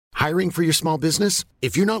Hiring for your small business?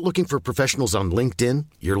 If you're not looking for professionals on LinkedIn,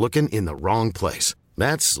 you're looking in the wrong place.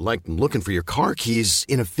 That's like looking for your car keys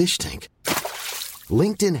in a fish tank.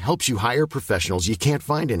 LinkedIn helps you hire professionals you can't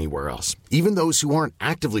find anywhere else, even those who aren't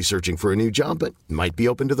actively searching for a new job but might be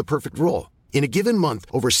open to the perfect role. In a given month,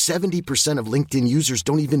 over 70% of LinkedIn users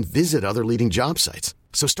don't even visit other leading job sites.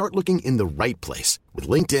 So start looking in the right place. With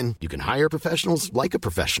LinkedIn, you can hire professionals like a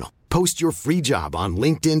professional. Post your free job on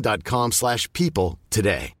linkedin.com/people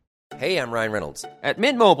today. Hey, I'm Ryan Reynolds. At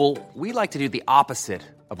Mint Mobile, we like to do the opposite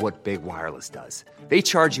of what Big Wireless does. They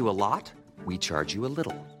charge you a lot, we charge you a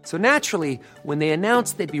little. So naturally, when they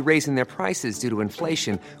announced they'd be raising their prices due to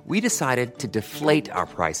inflation, we decided to deflate our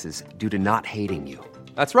prices due to not hating you.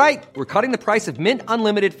 That's right. We're cutting the price of Mint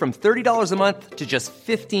Unlimited from $30 a month to just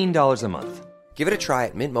 $15 a month. Give it a try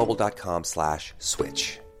at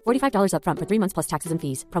mintmobile.com/switch. $45 up front for 3 months plus taxes and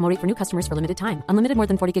fees. Promo rate for new customers for limited time. Unlimited more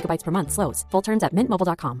than 40 gigabytes per month. Slows full terms at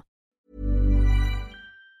mintmobile.com.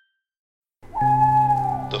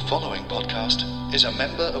 The following podcast is a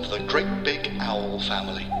member of the Great Big Owl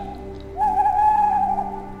family.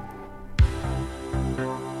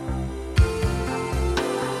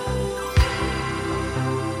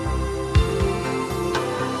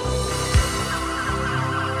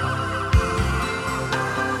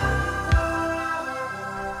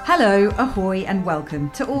 Hello, ahoy, and welcome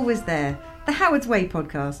to Always There, the Howard's Way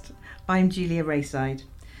podcast. I'm Julia Rayside.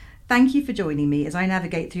 Thank you for joining me as I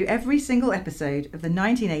navigate through every single episode of the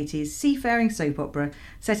 1980s seafaring soap opera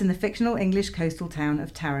set in the fictional English coastal town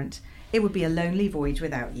of Tarrant. It would be a lonely voyage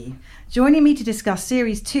without you. Joining me to discuss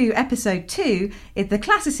Series 2, Episode 2 is the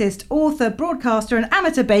classicist, author, broadcaster and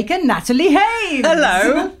amateur baker, Natalie Haynes.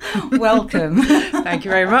 Hello. Welcome. Thank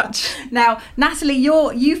you very much. Now, Natalie,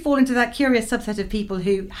 you fall into that curious subset of people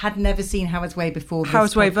who had never seen Howard's Way before this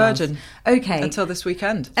Howard's Way podcast. virgin. Okay. Until this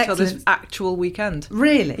weekend. Excellent. Until this actual weekend.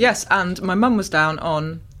 Really? Yes, and my mum was down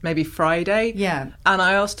on maybe Friday. Yeah. And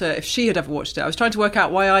I asked her if she had ever watched it. I was trying to work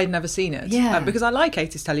out why I'd never seen it. Yeah. Because I like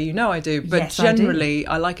 80s telly, you know I do. But Yes, I do. generally,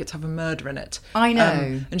 I like it to have a murder in it. I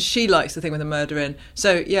know. And she likes the thing with a murder in.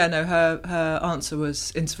 So, yeah, no, her answer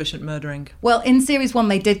was insufficient murdering. Well, in Series 1,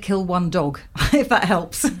 they did kill one dog, if that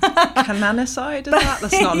helps. Canonicide, is that?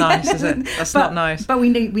 That's not nice, is it? That's not nice. But we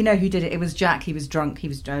know who did it. It was Jack. He was drunk. He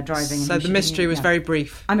was driving. So the mystery was very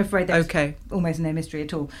brief. I'm afraid there was Okay. almost no mystery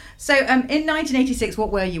at all. So in 1986,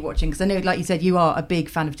 what were you watching? Because I know, like you said, you are a big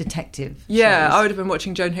fan of detective Yeah, shows. I would have been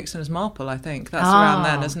watching Joan Hickson as Marple, I think. That's around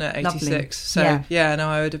then, isn't it? 86. Lovely. So, no,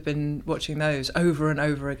 I would have been watching those over and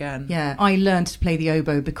over again. Yeah, I learned to play the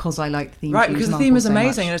oboe because I liked the theme. Right, tune because of the theme Marple is so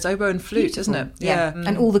amazing much. and it's oboe and flute, isn't it? Yeah.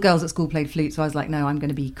 And all the girls at school played flute, so I was like, no, I'm going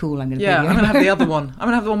to be cool. I'm going to play the I'm oboe. going to have the other one. I'm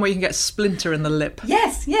going to have the one where you can get a splinter in the lip.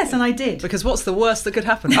 Yes, and I did. Because what's the worst that could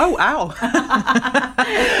happen? Oh, ow.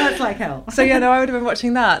 That's like hell. So, yeah, no, I would have been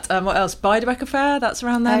watching that. What else? Beiderbecke Affair, that's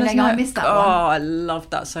around then, Oh, no, isn't it? I missed that one. Oh, I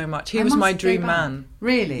loved that so much. He was my dream man.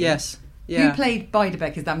 Really? Yes. Yeah. Who played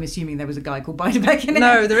Beiderbecke? Is that I'm assuming there was a guy called Beiderbecke in it?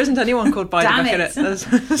 No, there isn't anyone called Damn Beiderbecke in it. it. There's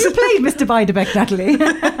Who played Mr. Beiderbecke, Natalie?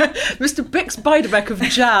 Mr. Bix Beiderbecke of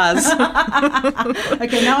jazz.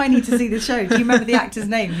 Okay, now I need to see the show. Do you remember the actor's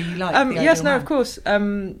name who you liked? Yes, no, of course.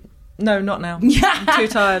 No, not now. I'm too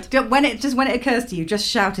tired. When it occurs to you, just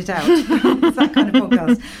shout it out. It's that kind of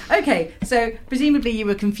podcast. Okay, so presumably you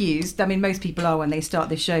were confused. I mean, most people are when they start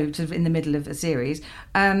this show sort of in the middle of a series.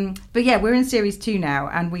 But yeah, we're in Series 2 now,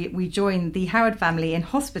 and we join the Howard family in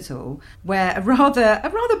hospital, where a rather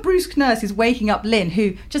brusque nurse is waking up Lynn,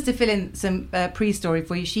 who, just to fill in some pre-story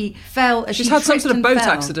for you, she fell. She's had some sort of boat fell.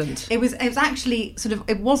 accident. It was actually sort of,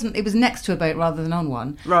 it was next to a boat rather than on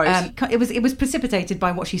one. Right. It was precipitated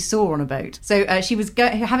by what she saw on a boat. So she was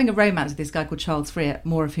having a romance with this guy called Charles Freer,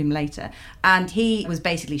 more of whom later, and he was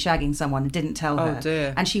basically shagging someone and didn't tell her. Oh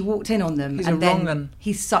dear. And she walked in on them. He's and a then wrong 'un.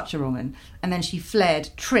 He's such a wrong 'un. And then she fled,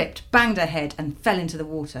 tripped, banged her head and fell into the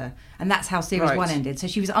water. And that's how Series 1 ended. So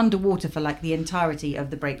she was underwater for like the entirety of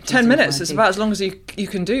the break. 10 minutes. It's about as long as you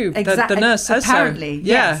can do. Exactly. The nurse says Apparently, so.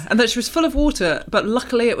 Yeah. yes. And that she was full of water, but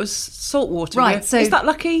luckily it was salt water. Right, Yeah. so is that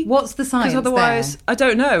lucky? what's the science Because otherwise, there? I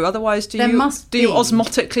don't know. Otherwise, do There you must you be.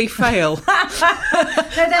 osmotically fail? No,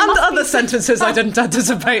 there And must other be- sentences I didn't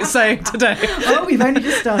anticipate saying today. Oh, we've only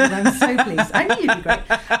just started. I'm so pleased. I knew you'd be great.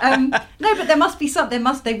 No, but there must be some. They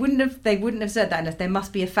wouldn't have said that unless there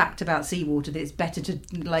must be a fact about seawater that it's better to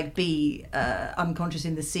like be unconscious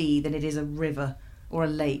in the sea than it is a river. or a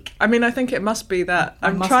lake? I mean, I think it must be that. I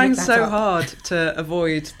I'm must trying look that so up. hard to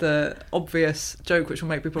avoid the obvious joke which will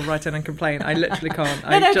make people write in and complain. I literally can't. No,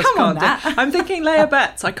 I just come on, can't. Nat. I'm thinking Leia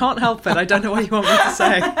Betts. I can't help it. I don't know what you want me to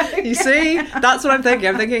say. You see? That's what I'm thinking.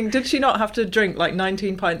 I'm thinking, did she not have to drink like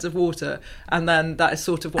 19 pints of water? And then that is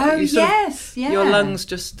sort of what Oh, you sort yes, of, yeah. your lungs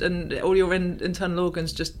just, and all your internal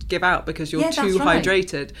organs just give out because you're Yeah, too that's right.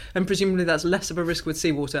 hydrated. And presumably that's less of a risk with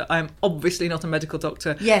seawater. I am obviously not a medical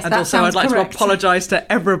doctor. Yes, and that also I'd sounds like correct. to apologise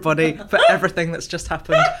to everybody for everything that's just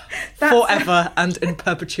happened forever and in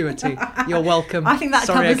perpetuity. You're welcome. I think that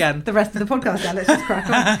Sorry covers again. the rest of the podcast now. Let's just crack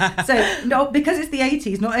on. So, no, because it's the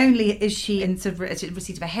 80s, not only is she in sort of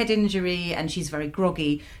receipt of a head injury and she's very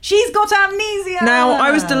groggy, she's got amnesia! Now,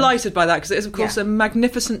 I was delighted by that because it is, of course, Yeah. a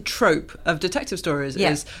magnificent trope of detective stories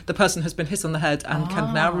Yeah. is the person has been hit on the head and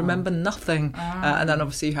can now remember nothing. And then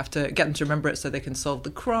obviously you have to get them to remember it so they can solve the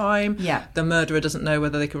crime. Yeah. The murderer doesn't know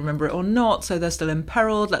whether they can remember it or not, so they're still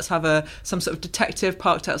imperiled. Let's have some sort of detective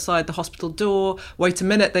parked outside the hospital door. Wait a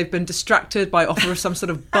minute, they've been distracted by offer of some sort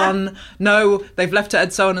of bun. No, they've left it,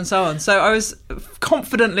 and so on and so on. So I was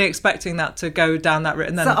confidently expecting that to go down that route.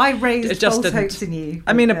 And then So I raised it just false didn't. hopes in you.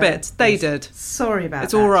 I mean, a with, bit. They yes. did. Sorry about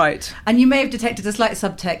It's that. all right. And you may have detected a slight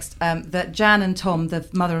subtext that Jan and Tom, the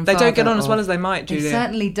mother and They father... don't get on as of- well as they might, They Julia.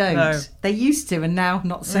 certainly don't. No. They used to, and now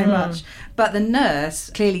not so much. But the nurse,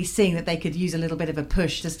 clearly seeing that they could use a little bit of a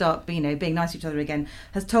push to start, being nice to each other again,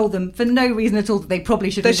 has told them for no reason at all that they probably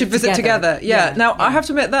should They should visit together. Yeah. Now, I have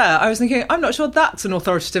to admit there, I was thinking, I'm not sure that's an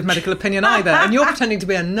authoritative medical opinion either. And you're pretending to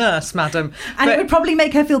be a nurse, madam. And it would probably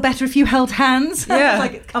make her feel better if you held hands. Yeah.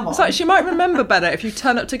 Like, come on. It's like she might remember better if you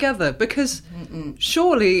turn up together because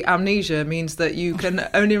surely amnesia means that you can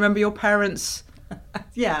only remember your parents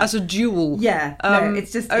yeah. as a dual. Yeah, no,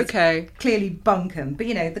 it's just it's okay. clearly bunkum, but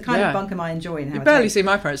the kind Yeah. of bunkum I enjoy in how You it's barely made. see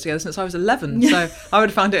my parents together since I was 11, so I would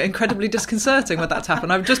have found it incredibly disconcerting when that's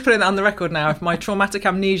happened. I'm just putting that on the record now. If my traumatic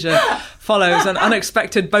amnesia follows an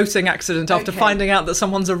unexpected boating accident after Okay. finding out that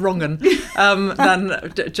someone's a wrong-un,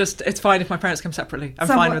 then just it's fine if my parents come separately. I'm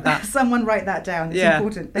fine with that. Someone write that down. It's Yeah,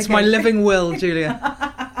 important. it's Okay. my living will, Julia.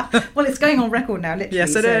 Well, it's going on record now, literally.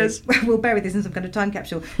 Yes, it is. We'll bury this in some kind of time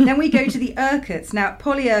capsule. Then we go to the Urquharts. Now,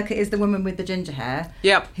 Polly Urquhart is the woman with the ginger hair.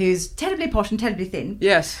 Yep. Who's terribly posh and terribly thin.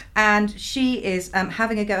 Yes. And she is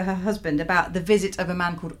having a go at her husband about the visit of a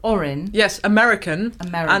man called Orrin. Yes, American.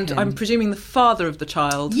 American. And I'm presuming the father of the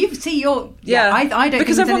child. You see your... Yeah, I don't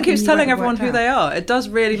because think everyone there's keeps anything telling you everyone won't who work they out. are. It does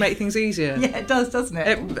really make things easier. Yeah, it does, doesn't it?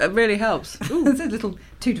 It really helps. There's a little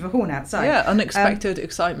toot of a horn outside. Yeah, unexpected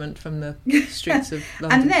excitement from the streets of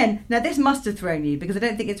London. And then, now this must have thrown you because I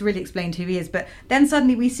don't think it's really explained who he is, but then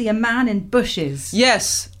suddenly we see a man in bushes.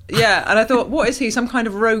 Yes. Yeah, and I thought, what is he? Some kind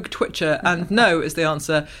of rogue twitcher? And no is the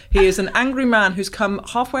answer. He is an angry man who's come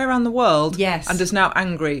halfway around the world Yes. and is now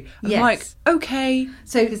angry. And Yes. I'm like, okay.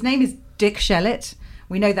 So his name is Dick Shellett.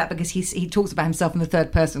 We know that because he talks about himself in the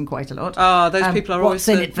third person quite a lot. Oh, those people are always what's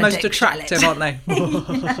in the it for most Dick attractive, Shellett? aren't they?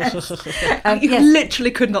 You yes.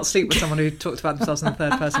 literally could not sleep with someone who talked about themselves in the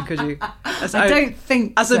third person, could you? I don't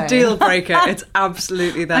think As so. a deal breaker, it's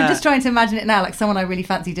absolutely there. I'm just trying to imagine it now, like someone I really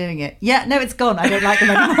fancy doing it. Yeah, no, it's gone. I don't like them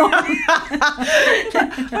anymore.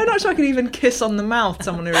 I'm not sure I could even kiss on the mouth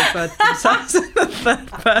someone who referred to themselves in the third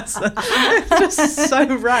person. It's just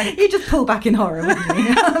so rank. You just pull back in horror, wouldn't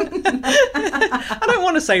you? I don't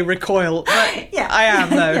want to say recoil, but Yeah, I am,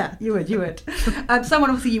 though. Yeah, you would. Someone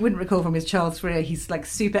obviously you wouldn't recall from his child's career. He's like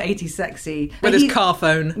super 80s sexy. With his car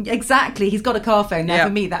phone. Exactly, he's got a car phone. Now Yeah.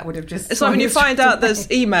 for me that would have just... It's like when you swung find straight out away.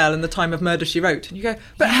 there's email in the time of Murder, She Wrote, and you go,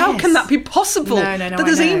 but how can Yes. that be possible? No, that I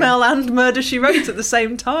there's know. email and Murder, She Wrote at the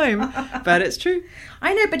same time. But it's true.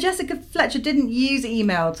 I know, but Jessica Fletcher didn't use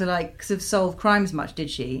email to like sort of solve crimes much, did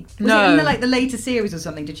she? Was No. it in the later series or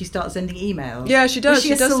something? Did she start sending emails? Yeah, she does. Was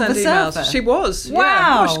She a does silver send emails. surfer? She was. Yeah.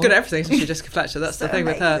 Wow. Well, she's good at everything, isn't she, Jessica Fletcher? That's the So thing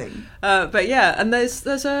with her. amazing. But yeah, and there's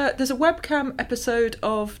a webcam episode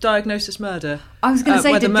of Diagnosis Murder. I was going to say,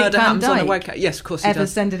 where did the murder Dick Van happens on a Dyke webcam. Yes, of course he ever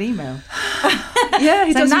does. send an email? Yeah,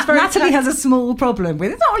 he So does. He's very Natalie has a small problem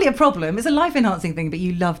with. It's not really a problem. It's a life-enhancing thing. But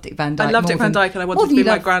you love Dick Van Dyke. I love more Dick Van than- Dyke and I wanted more to than be you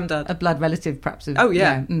my love granddad. A blood relative, perhaps. Oh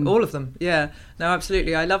yeah, Mm. all of them. Yeah, no,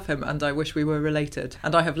 absolutely. I love him, and I wish we were related.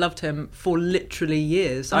 And I have loved him for literally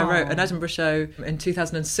years. I wrote an Edinburgh show in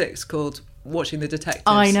 2006 called watching the detectives.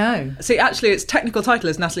 I know. See, actually, its technical title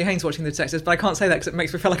is Natalie Haynes watching the detectives, but I can't say that because it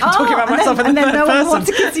makes me feel like I'm talking about myself in the third person. One wants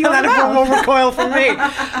to kiss you on and the then everyone mouth. will recoil from me.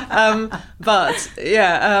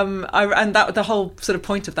 And that the whole sort of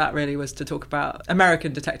point of that really was to talk about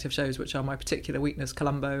American detective shows, which are my particular weakness: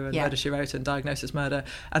 Columbo and Murder, She Wrote and Diagnosis Murder.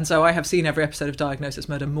 And so I have seen every episode of Diagnosis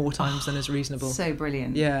Murder more times than is reasonable. So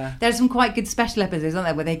brilliant. Yeah. There's some quite good special episodes, aren't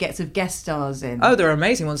there, where they get sort of guest stars in. Oh, there are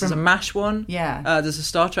amazing ones. There's a MASH one. Yeah. There's a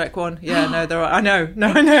Star Trek one. Yeah, no, there are. I know.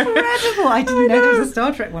 Incredible. I didn't know there was a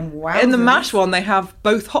Star Trek one. Wow. In the MASH one, they have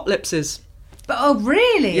both hot lipses. But, oh,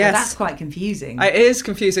 really? Yes. Oh, that's quite confusing. It is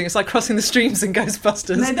confusing. It's like crossing the streams in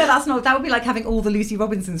Ghostbusters. No, that's not. That would be like having all the Lucy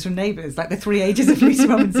Robinsons from Neighbours, like the 3 ages of Lucy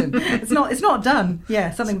Robinson. It's not done.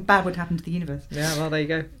 Yeah, something bad would happen to the universe. Yeah, well, there you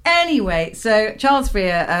go. Anyway, so Charles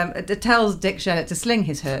Freer tells Dick Sherlock to sling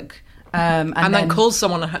his hook. And then calls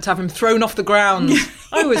someone to have him thrown off the grounds.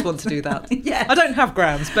 I always want to do that. Yeah. I don't have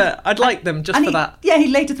grounds, but I'd like them just for that. Yeah, he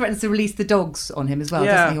later threatens to release the dogs on him as well,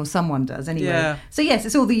 doesn't he? Or someone does, anyway. Yeah. So yes,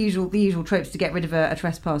 it's all the usual tropes to get rid of a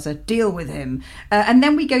trespasser. Deal with him. And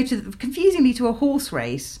then we go confusingly to a horse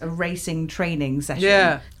race, a racing training session.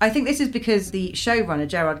 Yeah. I think this is because the showrunner,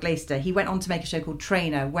 Gerard Glaister, he went on to make a show called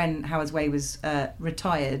Trainer when Howard's Way was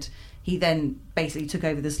retired. He then basically took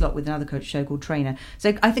over the slot with another show called Trainer.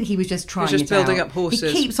 So I think he was just trying. He was just building out. up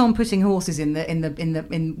horses. He keeps on putting horses in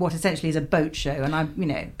what essentially is a boat show,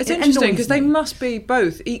 and it's interesting because they must be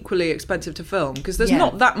both equally expensive to film because there's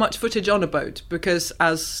not that much footage on a boat because,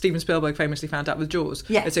 as Steven Spielberg famously found out with Jaws,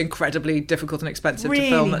 it's incredibly difficult and expensive to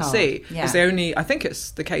film at sea. Yeah. It's the only. I think it's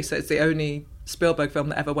the case that it's the only Spielberg film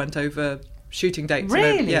that ever went over shooting dates.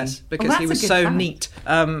 Really? Yes, because he was so neat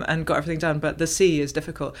and got everything done. But the sea is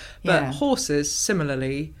difficult. But horses,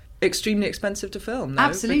 similarly, extremely expensive to film. Though,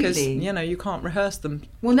 Absolutely. Because, you can't rehearse them.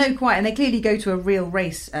 Well, no, quite. And they clearly go to a real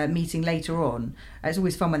race meeting later on. It's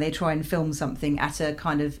always fun when they try and film something at a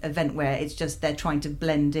kind of event where it's just they're trying to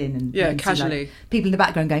blend in and casually. See, people in the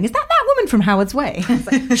background going, "Is that woman from Howard's Way?" It's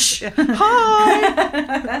like, shh.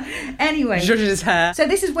 Hi. Anyway, George's hair. So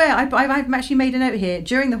this is where I've actually made a note here.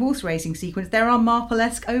 During the horse racing sequence, there are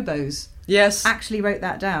Marple-esque oboes. Yes. Actually wrote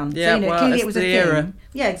that down. Yeah, so, clearly it's it was a the thing. era.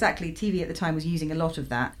 Yeah, exactly. TV at the time was using a lot of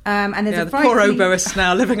that. And there's a the poor frightfully... oboists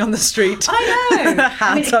now living on the street. I know.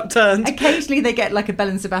 Hands upturned. Occasionally they get like a Bell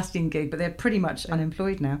and Sebastian gig, but they're pretty much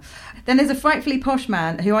unemployed now. Then there's a frightfully posh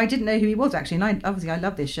man who I didn't know who he was actually, and I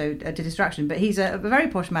love this show to distraction, but he's a very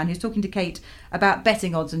posh man who's talking to Kate about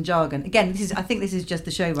betting odds and jargon. Again, I think this is just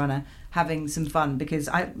the showrunner having some fun because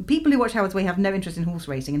people who watch Howard's Way have no interest in horse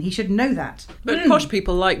racing, and he should know that. But posh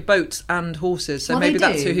people like boats and horses, so maybe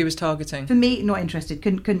that's who he was targeting. For me, not interested.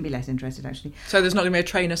 Couldn't be less interested, actually. So there's not going to be a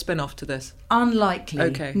Trainer spin-off to this? Unlikely.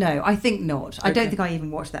 Okay. No, I think not. I don't think I even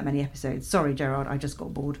watched that many episodes. Sorry, Gerard, I just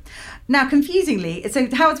got bored. Now, confusingly, so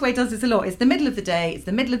Howard's Way does this a lot. It's the middle of the day, it's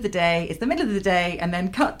the middle of the day, it's the middle of the day, and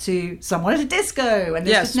then cut to someone at a disco, and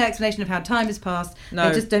there's just no explanation of how time has passed. No.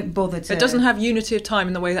 They just don't bother to... It doesn't have unity of time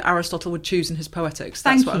in the way that Aristotle would choose in his Poetics.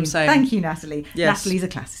 That's what I'm saying. Thank you, Natalie. Yes. Natalie's a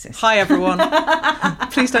classicist. Hi, everyone.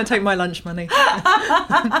 Please don't take my lunch money.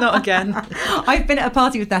 Not again. I've been at a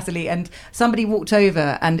party with Natalie and somebody walked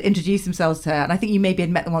over and introduced themselves to her, and I think you maybe had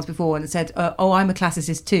met them once before, and said, "Oh, I'm a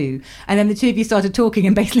classicist too." And then the two of you started talking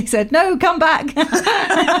and basically said, "No, come back." Because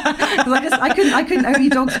I couldn't. Only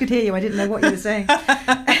dogs could hear you. I didn't know what you were saying.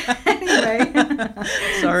 Anyway,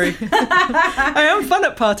 sorry. I am fun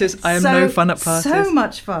at parties. I am no fun at parties. So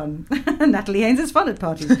much fun. Natalie Haynes is fun at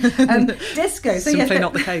parties. Disco. So Simply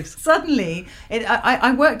not the case. Suddenly,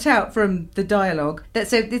 I worked out from the dialogue that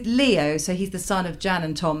this Leo, so he's the son of Jan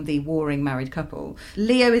and Tom, the warring married couple.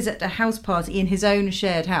 Leo is at a house party in his own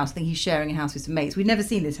shared house. I think he's sharing a house with some mates. We've never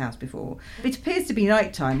seen this house before. It appears to be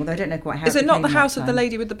nighttime, although I don't know quite how. Is it not the house nighttime. of the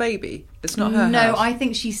lady with the baby? It's not her house. No, I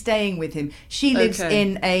think she's staying with him. She lives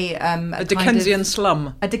in a Dickensian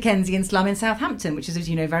slum. A Dickensian slum in Southampton, which is, as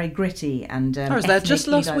you know, very gritty and I was there just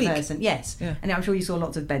last diverse. week. Yes, yeah. And I'm sure you saw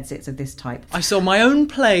lots of bedsits of this type. I saw my own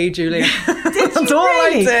play, Julie. Did That's you all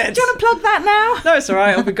really? I did. Do you want to plug that now? No, it's all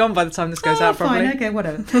right. It'll be gone by the time this goes out, probably. Fine, okay,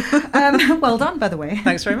 whatever. Well done, by the way.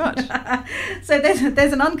 Thanks very much. So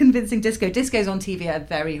there's an unconvincing disco. Discos on TV are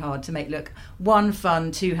very hard to make look, 1,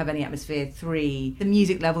 fun, 2, have any atmosphere, 3, the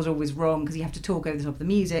music levels are always wrong because you have to talk over the top of the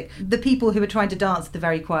music. The people who are trying to dance to the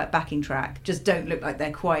very quiet backing track just don't look like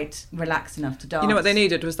they're quite relaxed enough to dance. You know what they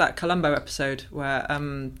needed was that Columbo episode where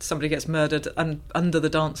somebody gets murdered under the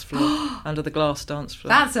dance floor, under the glass dance floor.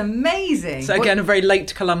 That's amazing. So again, a very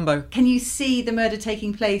late Columbo. Can you see the murder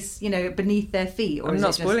taking place, beneath their feet? Or I'm is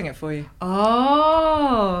not spoiling it for you.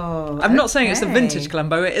 Oh, I'm not saying it's a vintage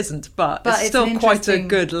Columbo. It isn't, but it's still quite a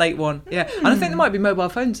good late one. Yeah, and I think there might be mobile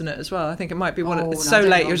phones in it as well. I think it might be one. It's so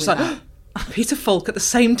late, you're just like, Peter Falk at the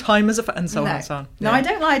same time as and so on and so on. No, I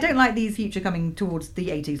don't like these future coming towards the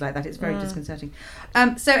 80s like that. It's very disconcerting.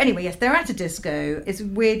 So anyway, yes, they're at a disco. It's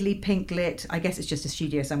weirdly pink lit. I guess it's just a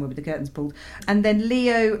studio somewhere with the curtains pulled. And then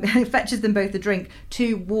Leo fetches them both a drink,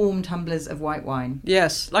 2 warm tumblers of white wine.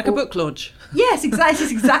 Yes, like a book launch. Yes, exactly.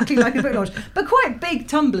 It's exactly like a book launch, but quite big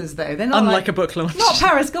tumblers though. They're not unlike a book launch. Not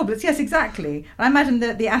Paris goblets. Yes, exactly. I imagine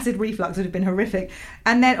that the acid reflux would have been horrific.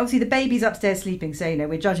 And then obviously the baby's upstairs sleeping, so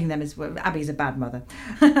we're judging them as Abby's a bad mother.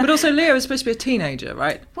 But also Leo is supposed to be a teenager,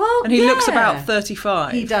 right? Well, and he looks about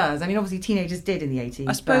 35. He does. I mean, obviously teenagers did in the 80s.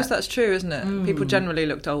 I suppose that's true, isn't it? People generally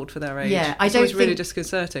looked old for their age. Yeah, it's always really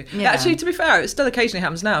disconcerting. Yeah. Actually, to be fair, it still occasionally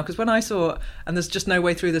happens now, because when I saw, and there's just no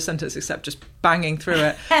way through the sentence except just banging through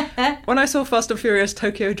it, when I saw Fast and Furious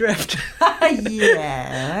Tokyo Drift,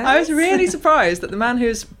 yeah, I was really surprised that the man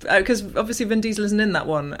who's, because obviously Vin Diesel isn't in that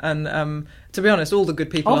one, and to be honest, all the good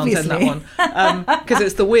people aren't in that one, because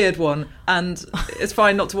it's the weird one, and it's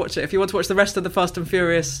fine not to watch it. If you want to watch the rest of the Fast and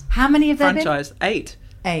Furious how many have franchise, there been? 8.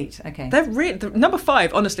 8, okay. They're number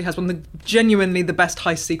 5 honestly has one of the genuinely the best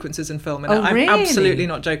heist sequences in film, and I'm absolutely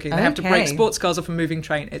not joking. They have to break sports cars off a moving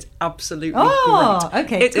train. It's absolutely great.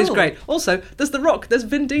 Okay, It is great. Also, there's The Rock, there's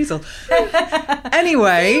Vin Diesel.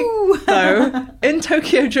 Anyway, though, in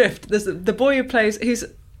Tokyo Drift, there's the boy who plays, he's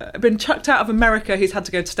been chucked out of America. He's had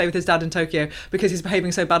to go to stay with his dad in Tokyo because he's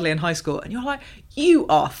behaving so badly in high school. And you're like, you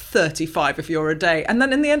are 35 if you're a day. And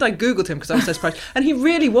then in the end, I Googled him because I was so surprised. And he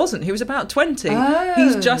really wasn't. He was about 20. Oh.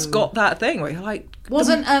 He's just got that thing where you're like...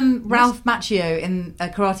 Wasn't Ralph Macchio in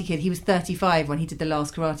Karate Kid? He was 35 when he did the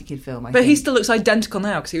last Karate Kid film, I think. he still looks identical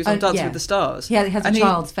now because he was on Dancing with the Stars. Yeah, he has a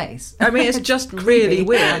child's face. I mean, it's just really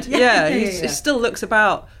weird. He still looks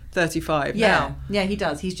about 35 now. Yeah, he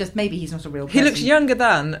does. He's just, maybe he's not a real person. He looks younger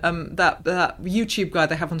than that YouTube guy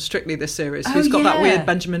they have on Strictly this series, who's got that weird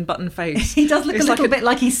Benjamin Button face. He does look a little bit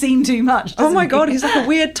like he's seen too much. Oh my God, he's like a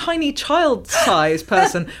weird tiny child-sized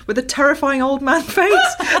person with a terrifying old man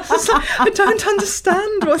face. I don't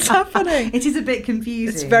understand what's happening. It is a bit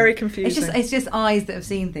confusing. It's very confusing. It's just eyes that have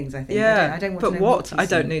seen things, I think. Yeah, I don't want but to know what? I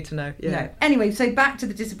don't need to know. Yeah. No. Anyway, so back to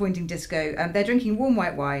the disappointing disco. They're drinking warm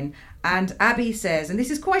white wine. And Abby says, and this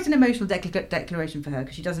is quite an emotional declaration for her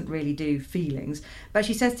because she doesn't really do feelings, but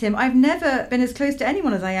she says to him, I've never been as close to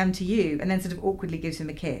anyone as I am to you, and then sort of awkwardly gives him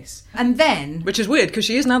a kiss. And then... Which is weird because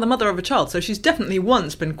she is now the mother of a child, so she's definitely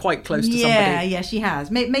once been quite close to somebody. Yeah, she has.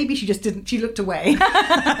 Maybe she just didn't, she looked away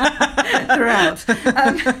throughout.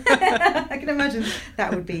 I can imagine that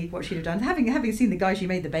would be what she'd have done. Having seen the guy she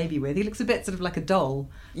made the baby with, he looks a bit sort of like a doll.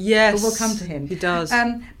 Yes. But we'll come to him. He does.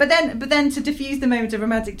 But then to diffuse the moment of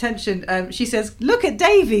romantic tension, she says, look at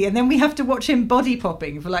Davy, and then we have to watch him body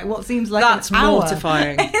popping for like what seems like that's an hour.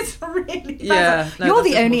 Mortifying. It's really bad. Yeah, you're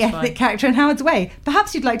the only ethnic character in Howard's Way.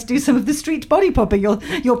 Perhaps you'd like to do some of the street body popping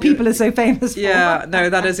your people are so famous for. Yeah, no,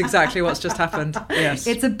 that is exactly what's just happened. Yes.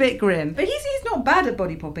 It's a bit grim. But he's not bad at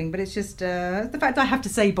body popping, but it's just the fact I have to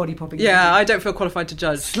say body popping. Yeah, I don't feel qualified to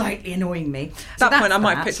judge. Slightly annoying me. At that point, I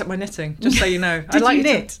might have picked up my knitting, just so you know. Did you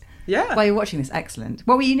knit? Yeah. While you're watching this, excellent.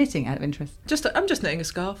 What were you knitting out of interest? I'm just knitting a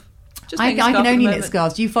scarf. I can only knit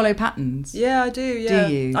scarves. Do you follow patterns? Yeah, I do, yeah.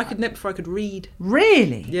 Do you? I could knit before I could read.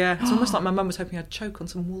 Really? Yeah, it's almost like my mum was hoping I'd choke on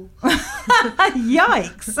some wool.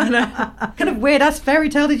 Yikes. I know. Kind of weird-ass fairy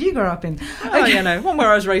tale did you grow up in? Oh, you know, one where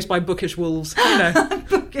I was raised by bookish wolves, you know.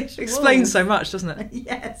 Bookish explains wolves. so much, doesn't it?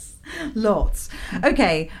 Yes, lots.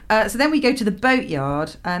 Okay, so then we go to the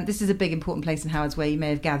boatyard, and this is a big important place in Howard's Way, you may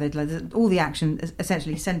have gathered. Like, all the action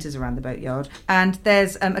essentially centres around the boatyard, and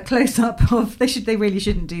there's a close-up of, they really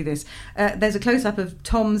shouldn't do this, there's a close-up of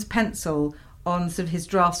Tom's pencil on sort of his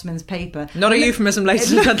draftsman's paper. Not a euphemism,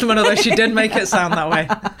 ladies and gentlemen, although she did make it sound that way.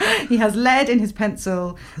 He has lead in his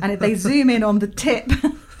pencil, and they zoom in on the tip.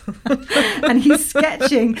 And he's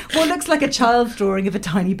sketching what looks like a child's drawing of a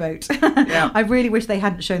tiny boat. Yeah. I really wish they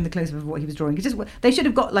hadn't shown the close-up of what he was drawing. They should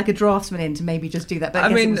have got like a draftsman in to maybe just do that. But I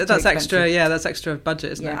mean, that's extra. Yeah, that's extra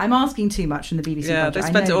budget, isn't it? I'm asking too much from the BBC. Yeah, budget. they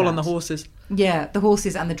spent it all on the horses. Yeah, the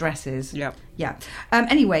horses and the dresses. Yeah. Yeah.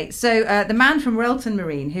 Anyway, so the man from Relton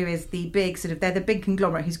Marine, who is the big they're the big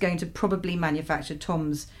conglomerate who's going to probably manufacture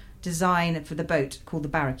Tom's design for the boat called the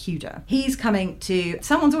Barracuda. He's coming to...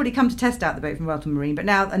 Someone's already come to test out the boat from Relton Marine, but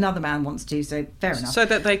now another man wants to, so fair enough. So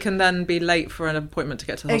that they can then be late for an appointment to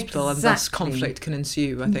get to the hospital, and thus conflict can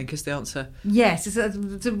ensue, I think, is the answer. Yes,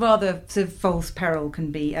 it's a rather sort of false peril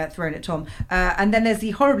can be thrown at Tom. And then there's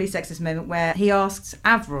the horribly sexist moment where he asks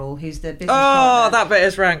Avril, who's the business partner... Oh, that bit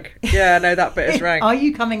is rank. Yeah, no, that bit is rank. Are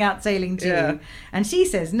you coming out sailing too? Yeah. And she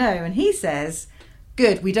says no, and he says...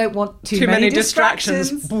 Good, we don't want too many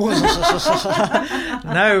distractions. No,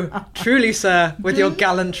 truly, sir, with your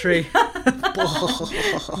gallantry.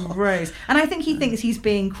 Gross. And I think he thinks he's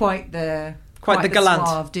being quite the gallant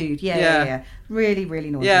suave dude. Yeah. Really,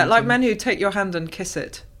 really naughty. Yeah, like men who take your hand and kiss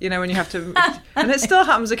it. You know, when you have to... And it still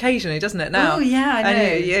happens occasionally, doesn't it, now? Oh, yeah, I know.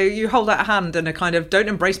 And you hold out a hand in a kind of, don't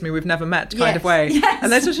embrace me, we've never met kind of way. Yes.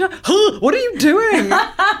 And they're sort of, what are you doing?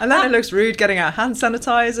 And then it looks rude getting out hand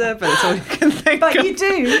sanitizer, but it's all you can think But of. you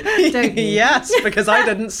do, don't you? Yes, because I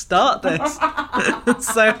didn't start this.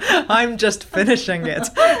 So I'm just finishing it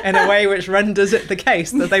in a way which renders it the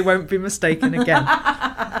case that they won't be mistaken again.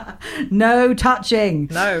 No touching.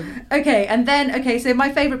 No. Okay, so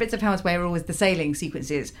my favourite bits of Howard's Way are always the sailing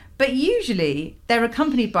sequences. But usually they're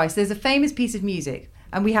accompanied by, so there's a famous piece of music.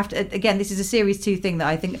 And we have to, again, this is a Series 2 thing that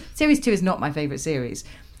I think, Series 2 is not my favourite series.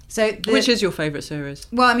 So Which is your favourite series?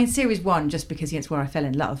 Well, I mean, Series 1, just because it's where I fell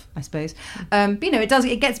in love, I suppose. But,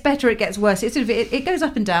 it gets better, it gets worse. It goes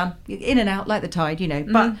up and down, in and out like the tide,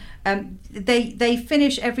 But they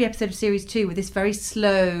finish every episode of Series 2 with this very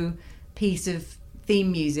slow piece of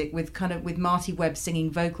theme music with Marty Webb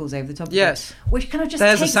singing vocals over the top of it, which kind of just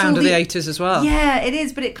there's takes the sound all of the 80s as well. Yeah, it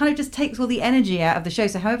is, but it kind of just takes all the energy out of the show.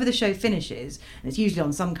 So however the show finishes, and it's usually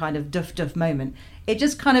on some kind of duff moment, it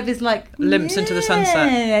just kind of is like limps into the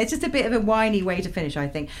sunset. It's just a bit of a whiny way to finish, I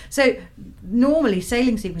think. So normally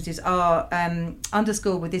sailing sequences are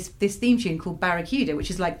underscored with this theme tune called Barracuda,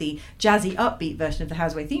 which is like the jazzy upbeat version of the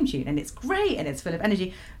Howard's Way theme tune, and it's great and it's full of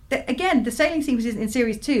energy. Again, the sailing sequences in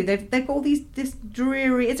Series 2, they've got all this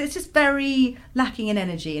dreary... It's just very lacking in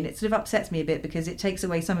energy, and it sort of upsets me a bit because it takes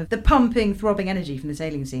away some of the pumping, throbbing energy from the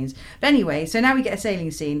sailing scenes. But anyway, so now we get a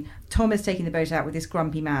sailing scene. Tom is taking the boat out with this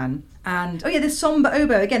grumpy man. And, there's somber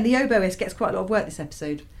oboe. Again, the oboist gets quite a lot of work this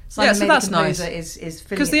episode. Simon May, that's the nice. Is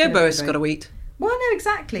because the oboist's got to eat. Well, no,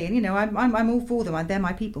 exactly, and I'm all for them. They're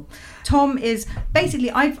my people. Tom is basically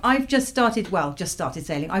I've just started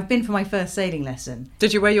sailing. I've been for my first sailing lesson.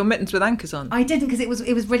 Did you wear your mittens with anchors on? I didn't because it was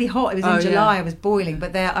really hot. It was in July. I was boiling,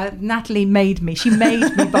 but Natalie made me. She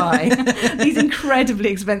made me buy these incredibly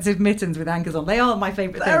expensive mittens with anchors on. They are my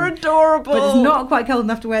favourite thing. They're adorable, but it's not quite cold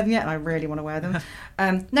enough to wear them yet, and I really want to wear them.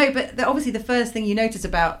 No, but obviously the first thing you notice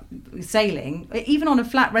about sailing, even on a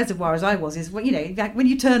flat reservoir as I was, is when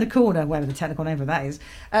you turn a corner, whatever the technical name of that is,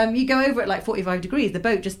 you go over at like 45 degrees, the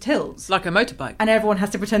boat just tilts. Like a motorbike. And everyone has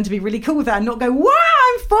to pretend to be really cool with that and not go, wow,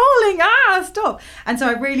 I'm falling, stop. And so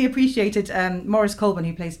I really appreciated Maurice Colburn,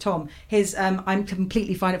 who plays Tom, his I'm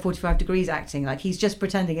completely fine at 45 degrees acting. Like, he's just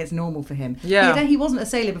pretending it's normal for him. Yeah. He wasn't a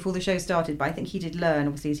sailor before the show started, but I think he did learn,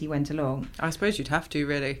 obviously, as he went along. I suppose you'd have to,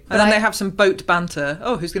 really. But And then they have some boat banter.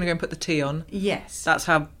 Oh, who's going to go and put the tea on? Yes. That's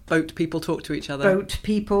how boat people talk to each other. Boat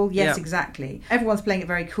people, yes, exactly. Everyone's playing it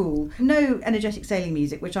very cool. No energetic sailing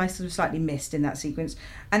music, which I sort of slightly missed in that sequence.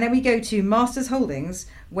 And then we go to Masters Holdings,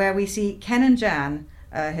 where we see Ken and Jan.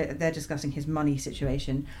 They're discussing his money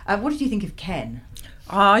situation. What did you think of Ken?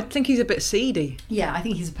 I think he's a bit seedy. Yeah, I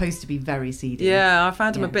think he's supposed to be very seedy. Yeah, I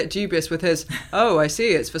found him a bit dubious with his, I see,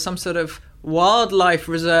 it's for some sort of wildlife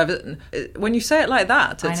reserve. When you say it like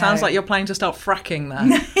that, it sounds like you're planning to start fracking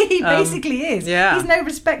there. He basically is. Yeah. He's no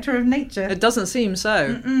respecter of nature. It doesn't seem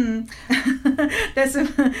so. There's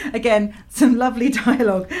some lovely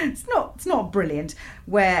dialogue. It's not brilliant,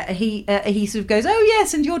 where he sort of goes, oh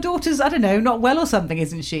yes, and your daughter's, I don't know, not well or something,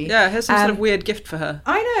 isn't she? Yeah, here's some sort of weird gift for her.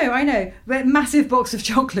 I know. But massive box of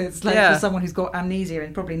chocolates, for someone who's got amnesia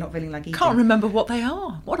and probably not feeling like eating. Can't remember what they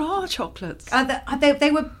are. What are chocolates? They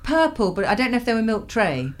were purple, but I don't know if they were milk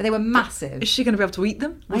tray, but they were massive. Is she going to be able to eat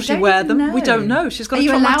them? Will she don't wear them? know. We don't know. She's got a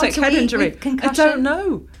traumatic head injury. I don't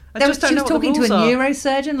know. She was talking to a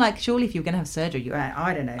neurosurgeon. Like, surely if you're going to have surgery,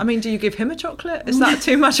 I don't know. I mean, do you give him a chocolate? Is that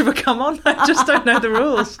too much of a come on? I just don't know the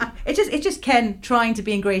rules. It's just Ken trying to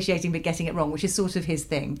be ingratiating but getting it wrong, which is sort of his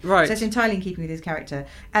thing. Right. So it's entirely in keeping with his character.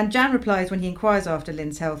 And Jan replies when he inquires after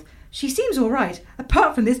Lynn's health, she seems all right,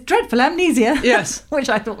 apart from this dreadful amnesia. Yes. Which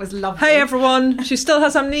I thought was lovely. Hey, everyone, she still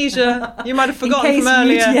has amnesia. You might have forgotten from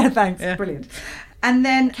earlier. Yeah, thanks. Yeah. Brilliant. And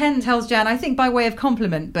then Ken tells Jan, I think by way of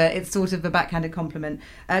compliment, but it's sort of a backhanded compliment,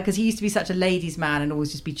 because he used to be such a ladies' man and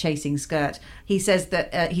always just be chasing skirt. He says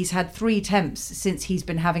that he's had 3 temps since he's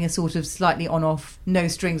been having a sort of slightly on-off,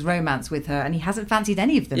 no-strings romance with her, and he hasn't fancied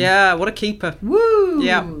any of them. Yeah, what a keeper. Woo!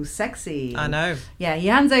 Yeah. Sexy. I know. Yeah, he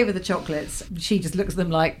hands over the chocolates. She just looks at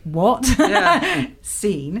them like, what? Yeah.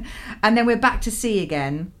 Scene. And then we're back to sea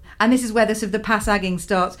again. And this is where the pass-agging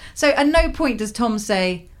starts. So at no point does Tom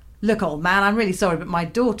say, look, old man, I'm really sorry, but my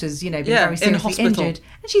daughter's, been very seriously injured.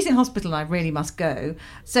 And she's in hospital and I really must go.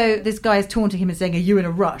 So this guy is taunting him and saying, are you in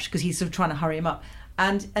a rush? Because he's sort of trying to hurry him up.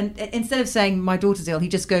 And instead of saying, my daughter's ill, he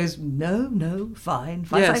just goes, no, fine.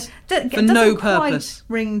 Yes, So it for no doesn't quite purpose.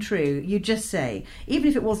 ring true. You just say, even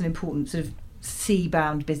if it was an important sort of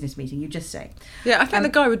sea-bound business meeting, you just say. Yeah, I think the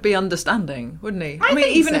guy would be understanding, wouldn't he? I think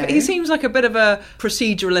even so. if he seems like a bit of a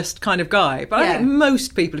proceduralist kind of guy, but I Yeah. think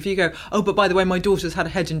most people, if you go, oh, but by the way, my daughter's had a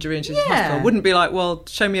head injury and she's in hospital, wouldn't be like, well,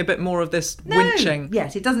 show me a bit more of this winching.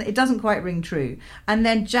 Yes, it doesn't quite ring true. And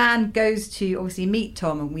then Jan goes to obviously meet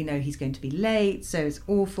Tom, and we know he's going to be late, so it's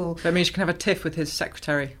awful. That means you can have a tiff with his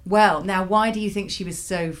secretary. Well, now, why do you think she was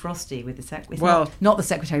so frosty with the secretary? Well- Not the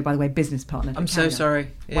secretary, by the way, business partner. I'm so sorry.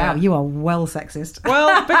 Wow, Yeah. you are well sexist.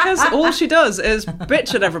 Well, because all she does is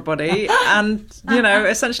bitch at everybody and,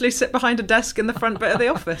 essentially sit behind a desk in the front bit of the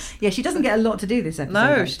office. Yeah, she doesn't get a lot to do this episode. No,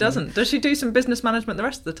 actually. she doesn't. Does she do some business management the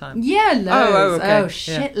rest of the time? Yeah, loads. Oh, okay. Oh, Yeah.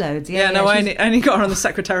 shitloads. Yeah, no, I only got her on the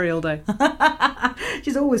secretarial day.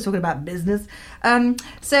 She's always talking about business. I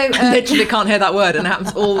literally can't hear that word, and it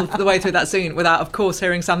happens all the way through that scene without, of course,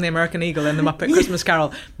 hearing Sam the American Eagle in the Muppet Christmas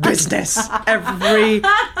Carol. Business every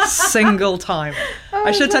single time.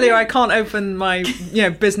 I should tell you, I can't open my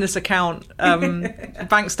business account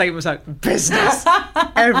bank statements like business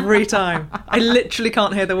every time. I literally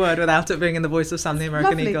can't hear the word without it being in the voice of Sam the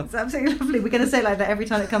American lovely. Eagle. It's absolutely lovely. We're going to say it like that every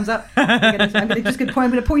time it comes up. I'm going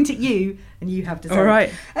to point at you, and you have to say. All right.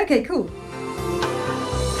 It. Okay, cool.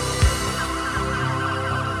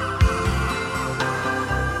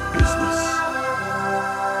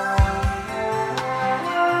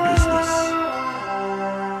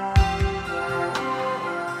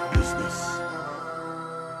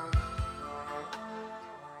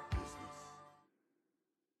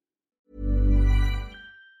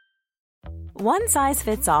 One size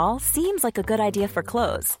fits all seems like a good idea for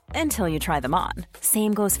clothes until you try them on.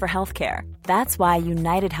 Same goes for healthcare. That's why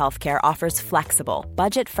United Healthcare offers flexible,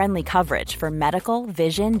 budget-friendly coverage for medical,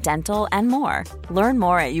 vision, dental, and more. Learn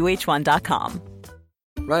more at uh1.com.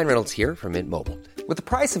 Ryan Reynolds here from Mint Mobile. With the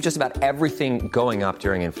price of just about everything going up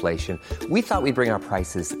during inflation, we thought we'd bring our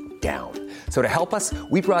prices down. So to help us,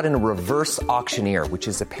 we brought in a reverse auctioneer, which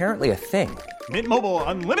is apparently a thing. Mint Mobile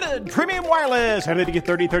Unlimited Premium Wireless. How to get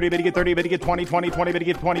 30, 30, bit to get 30, bit to get 20, 20, 20, bit to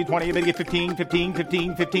get 20, 20, bit to get 15, 15,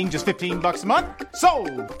 15, 15, just $15 a month?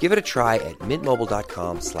 Sold! Give it a try at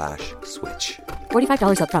mintmobile.com/switch.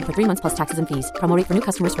 $45 up front for 3 months plus taxes and fees. Promo rate for new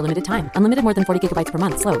customers for limited time. Unlimited more than 40 gigabytes per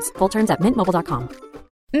month. Slows full terms at mintmobile.com.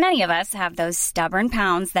 Many of us have those stubborn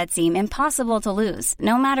pounds that seem impossible to lose,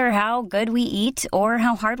 no matter how good we eat or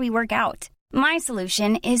how hard we work out. My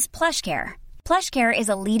solution is PlushCare. PlushCare is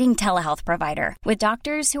a leading telehealth provider with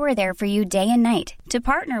doctors who are there for you day and night to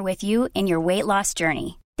partner with you in your weight loss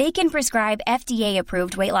journey. They can prescribe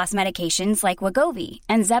FDA-approved weight loss medications like Wegovy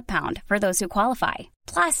and Zepbound for those who qualify.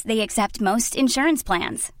 Plus, they accept most insurance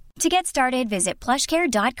plans. To get started, visit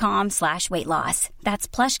plushcare.com/weightloss. That's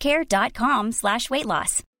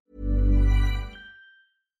plushcare.com/weightloss.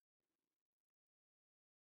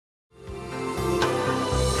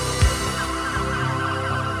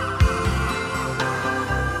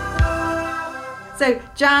 So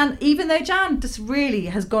Jan, even though Jan just really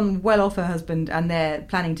has gone well off her husband and they're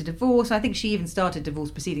planning to divorce, I think she even started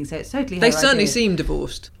divorce proceedings, so it's totally her They certainly idea. seem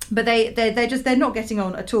divorced. But they're not getting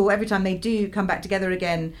on at all. Every time they do come back together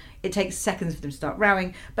again, it takes seconds for them to start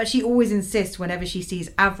rowing. But she always insists whenever she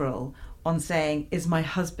sees Avril on saying, "Is my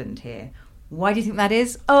husband here?" Why do you think that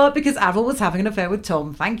is? Oh, because Avril was having an affair with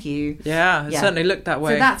Tom. Thank you. Yeah, it certainly looked that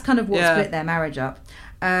way. So that's kind of what Yeah. split their marriage up.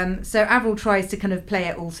 So Avril tries to kind of play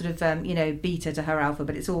it all sort of, beta to her alpha,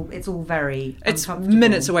 but it's all very It's uncomfortable.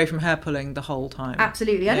 minutes away from hair pulling the whole time.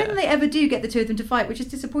 Absolutely. I don't Yeah. think they ever do get the two of them to fight, which is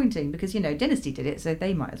disappointing because, Dynasty did it, so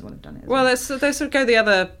they might as well have done it. Well, they sort of go the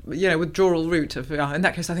other, withdrawal route of, in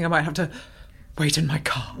that case, I think I might have to wait in my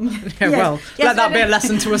car. Let that be a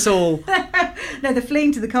lesson to us all. No, the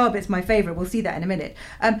fleeing to the car bit's my favourite. We'll see that in a minute.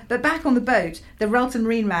 But back on the boat, the Ralton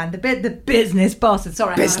Marine man, the business bastard,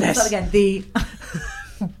 sorry, Business. I'll start again, the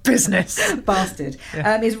Business. bastard,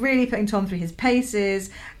 is really putting Tom through his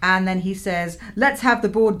paces, and then he says, "Let's have the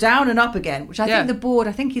board down and up again," which I think the board,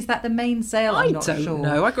 is that the mainsail? I'm not don't sure.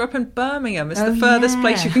 know. I grew up in Birmingham. It's Oh, the furthest yeah.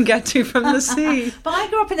 place you can get to from the sea. But I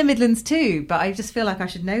grew up in the Midlands too, but I just feel like I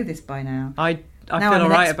should know this by now. I now feel I'm all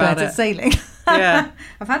an right expert about at it. sailing. Yeah.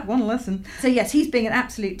 I've had one lesson. So yes, he's being an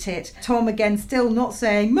absolute tit. Tom again still not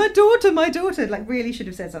saying, my daughter, like really should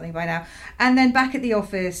have said something by now. And then back at the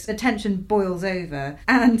office, the tension boils over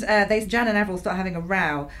and Jan and Avril start having a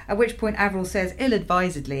row, at which point Avril says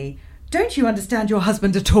ill-advisedly, don't you understand your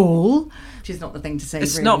husband at all? Which is not the thing to say,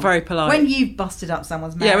 It's really. not very polite. When you've busted up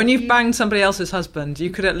someone's marriage. Yeah, when you've banged somebody else's husband, you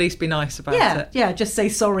could at least be nice about it. Yeah, just say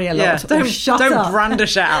sorry a lot. Yeah, or shut don't up.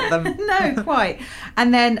 brandish it at them. No, quite.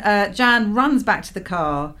 And then Jan runs back to the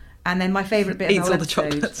car, and then my favourite bit Eats of all the the whole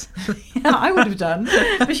episode. chocolates. Yeah, I would have done.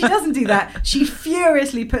 But she doesn't do that. She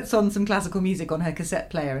furiously puts on some classical music on her cassette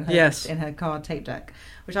player in her car tape deck,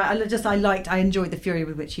 which I liked. I enjoyed the fury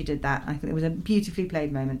with which she did that. I think it was a beautifully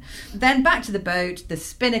played moment. Then back to the boat, the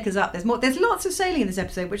spinnaker's up. There's more. There's lots of sailing in this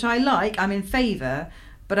episode, which I like. I'm in favour,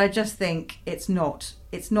 but I just think it's not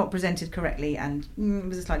presented correctly, and it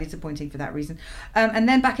was slightly disappointing for that reason. And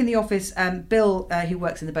then back in the office, Bill, who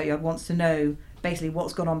works in the boatyard, wants to know basically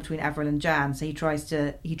what's gone on between Avril and Jan. So he tries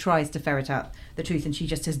to ferret out the truth, and she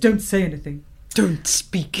just says, "Don't say anything. Don't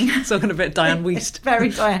speak." It's all going a bit Diane Wiest. It's very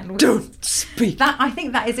Diane Wiest. Don't speak. I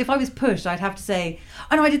think that is, if I was pushed, I'd have to say,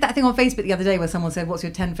 I know I did that thing on Facebook the other day where someone said, what's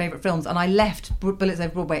your 10 favourite films? And I left Bullets Over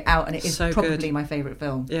Broadway out, and it is So probably good. my favourite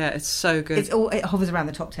film. Yeah, it's so good. It hovers around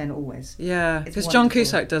the top 10 always. Yeah, It's because John wonderful.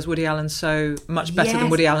 Cusack does Woody Allen so much better than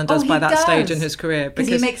Yes. Woody Allen does Oh, by he that stage does. in his career. Because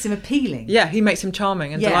he makes him appealing. Yeah, he makes him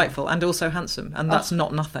charming and Yeah. delightful and also handsome, and that's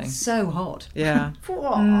not nothing. So hot. Yeah.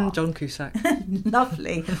 Aw. John Cusack.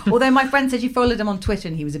 Lovely. Although my friend said you followed him on Twitter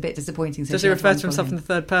and he was a bit disappointing. So Does she he had to refer to himself in unfollow the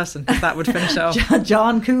third person? Because that would finish it off. him.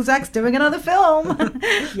 John Cusack's doing another film.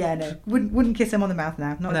 Yeah, no. Wouldn't kiss him on the mouth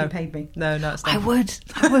now. Not No. if he paid me. No, it's I not. would.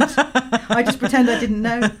 I just pretend I didn't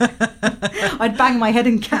know. I'd bang my head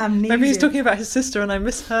in amnesia. Maybe he's talking about his sister and I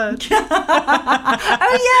misheard.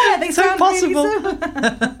 Oh yeah, they So sound possible.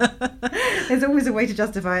 Really There's always a way to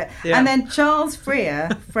justify it. Yeah. And then Charles Frere.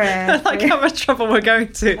 Like how much trouble we're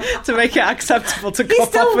going to make it acceptable to cop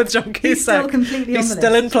still- off with John Cusack. he's still completely on He's the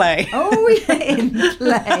still list. in play. Oh, yeah, in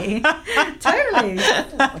play. Totally.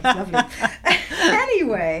 Oh, lovely.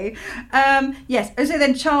 Anyway, yes. So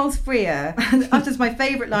then Charles Frere utters my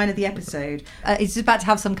favourite line of the episode. He's about to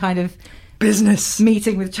have some kind of Business.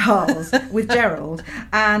 meeting with with Gerald,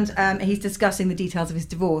 and he's discussing the details of his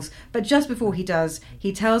divorce. But just before he does,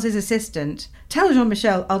 he tells his assistant, "Tell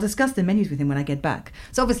Jean-Michel I'll discuss the menus with him when I get back."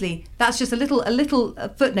 So obviously that's just a little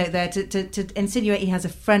footnote there to insinuate he has a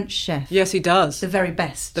French chef. Yes, he does. The very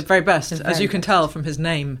best. The very best, The as very you can best. tell from his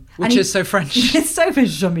name, which And he- is so French. It's so French,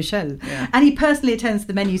 Jean-Michel. Yeah. And he personally attends to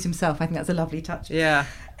the menus himself. I think that's a lovely touch. Yeah.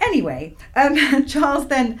 Anyway, Charles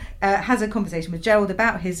then has a conversation with Gerald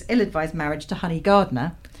about his ill-advised marriage to Honey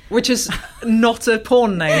Gardner. Which is not a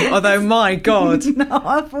porn name, although my God.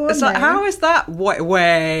 It's like, how is that?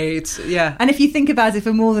 Wait. Yeah. And if you think about it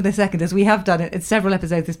for more than a second, as we have done it in several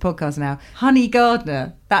episodes of this podcast now, Honey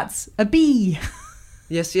Gardner, that's a bee.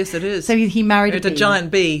 Yes, it is. So he married It's a bee. giant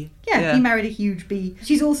bee. Yeah, he married a huge bee.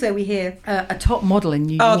 She's also, we hear, a top model in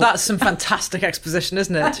New York. Oh, that's some fantastic exposition,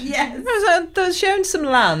 isn't it? Yes. She owned some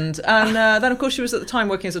land, and then, of course, she was at the time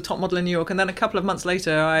working as a top model in New York, and then a couple of months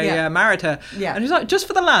later, I married her. Yeah. And she's like, just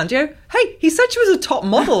for the land, hey, he said she was a top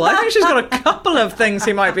model. I think she's got a couple of things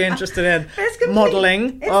he might be interested in.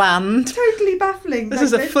 Modelling, land. Totally baffling. This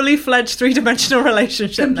is a fully fledged three-dimensional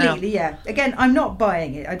relationship Completely, yeah. Again, I'm not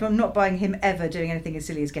buying it. I'm not buying him ever doing anything as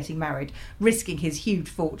silly as getting married, risking his huge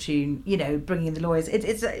fortune, bringing in the lawyers.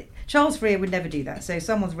 Charles Frere would never do that. So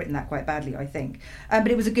someone's written that quite badly, I think. But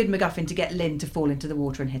it was a good MacGuffin to get Lynn to fall into the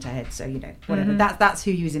water and hit her head. So, whatever. Mm-hmm. That's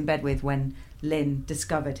who he was in bed with when Lynn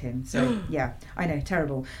discovered him. So, yeah, I know,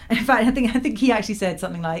 terrible. In fact, I think he actually said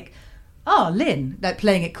something like, "Oh, Lynn," like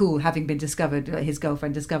playing it cool, having been discovered, his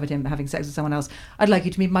girlfriend discovered him having sex with someone else. "I'd like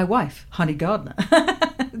you to meet my wife, Honey Gardner."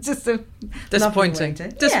 Just a Disappointing. lovely way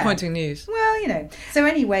to- Disappointing news. Well, So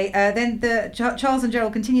anyway, then Charles and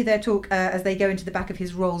Gerald continue their talk as they go into the back of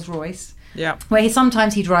his Rolls Royce. Yeah. Where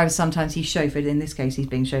sometimes he drives, sometimes he's chauffeured. In this case, he's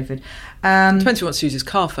being chauffeured. Depends who wants to use his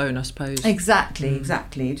car phone, I suppose. Exactly.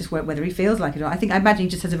 Just whether he feels like it or not. I imagine he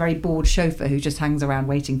just has a very bored chauffeur who just hangs around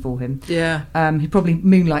waiting for him. Yeah. He probably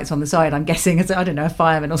moonlights on the side, I'm guessing, as, I don't know, a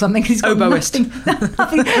fireman or something. He's got Oboist.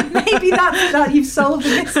 nothing. Maybe that's that. You've solved the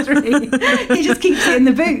mystery. He just keeps it in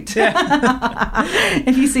the boot. Yeah.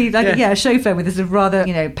 If you see, a chauffeur with a sort of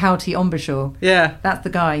rather, pouty embouchure. Yeah. That's the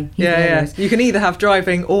guy. He's Yeah. hilarious. You can either have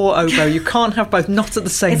driving or oboe. You can't have both, not at the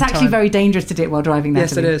same time. It's actually very dangerous to do it while driving.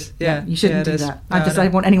 Yes, Natalie. it is. Yeah. You shouldn't Yeah, it do is. that. No, I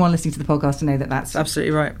want anyone listening to the podcast to know that that's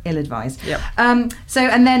absolutely right. Ill-advised. Yep. So,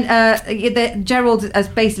 and then Gerald is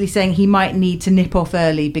basically saying he might need to nip off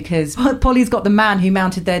early because Polly's got the man who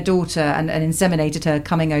mounted their daughter and inseminated her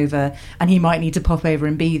coming over, and he might need to pop over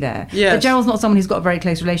and be there. Yes. But Gerald's not someone who's got a very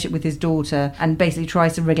close relationship with his daughter and basically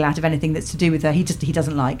tries to wriggle out of anything that's to do with her. He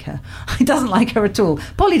doesn't like her. He doesn't like her at all.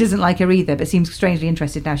 Polly doesn't like her either, but seems strangely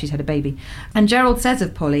interested now she's had a baby. Polly. And Gerald says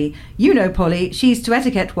of Polly, "You know Polly, she's to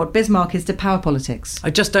etiquette what Bismarck is to power politics." I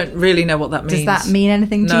just don't really know what that means. Does that mean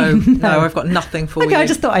anything to you? No, I've got nothing for you. Okay, I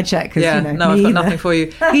just thought I'd check. Yeah, I've got nothing for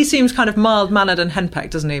you. He seems kind of mild-mannered and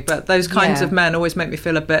henpecked, doesn't he? But those kinds of men always make me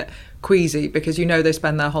feel a bit queasy, because you know they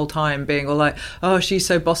spend their whole time being all like, "Oh, she's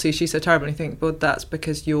so bossy, she's so terrible," and you think, well, that's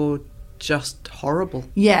because you're just horrible.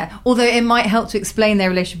 Yeah, although it might help to explain their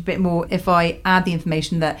relationship a bit more if I add the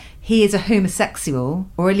information that he is a homosexual,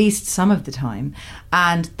 or at least some of the time,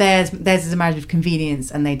 and theirs is a marriage of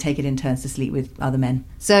convenience, and they take it in turns to sleep with other men.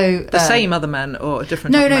 So the same other men or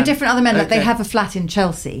different? No, other men? different other men. Okay. Like, they have a flat in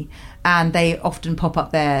Chelsea, and they often pop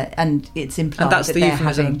up there, and it's implied and that's that the they're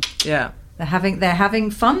euphemism. They're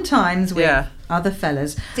having fun times with other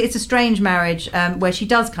fellas. It's a strange marriage where she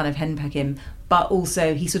does kind of henpeck him, but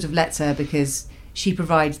also he sort of lets her because she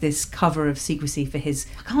provides this cover of secrecy for his,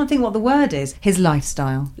 I can't think what the word is, his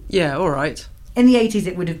lifestyle. Yeah, all right. In the 80s,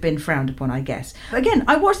 it would have been frowned upon, I guess. But again,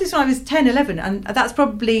 I watched this when I was 10, 11, and that's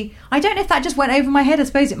probably... I don't know if that just went over my head. I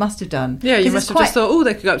suppose it must have done. Yeah, you must have just thought, oh,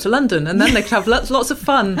 they could go up to London, and then they could have lots of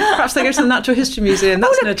fun. Perhaps they go to the Natural History Museum.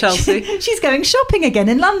 That's near Chelsea. She's going shopping again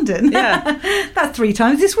in London. Yeah. That's 3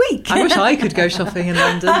 times this week. I wish I could go shopping in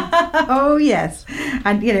London. Oh, yes.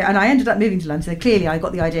 And, and I ended up moving to London, so clearly I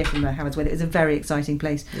got the idea from Howard's Way. It was a very exciting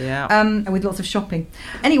place. Yeah. And with lots of shopping.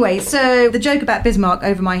 Anyway, so the joke about Bismarck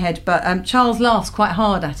over my head, but Charles laughs quite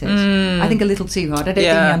hard at it. I think a little too hard. I don't think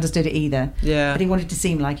he understood it either. Yeah. But he wanted to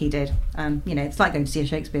seem like he did. It's like going to see a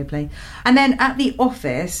Shakespeare play. And then at the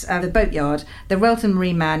office, the boatyard, the Relton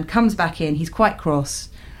Marine man comes back in. He's quite cross.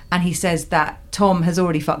 And he says that Tom has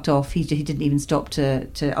already fucked off. He didn't even stop to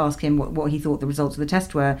ask him what he thought the results of the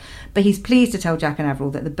test were. But he's pleased to tell Jack and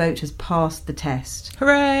Avril that the boat has passed the test.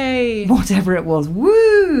 Hooray! Whatever it was.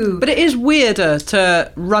 Woo! But it is weirder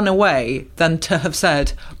to run away than to have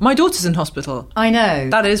said, my daughter's in hospital. I know.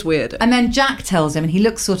 That is weird. And then Jack tells him, and he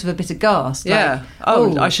looks sort of a bit aghast. Yeah.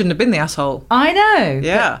 Like, I shouldn't have been the asshole. I know.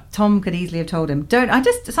 Yeah. But Tom could easily have told him.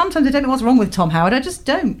 Sometimes I don't know what's wrong with Tom Howard. I just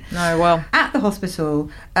don't. No, well. At the hospital,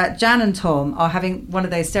 Jan and Tom are having one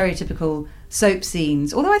of those stereotypical soap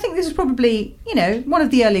scenes, although I think this is probably, one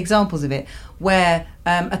of the early examples of it, where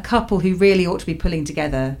a couple who really ought to be pulling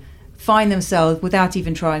together find themselves, without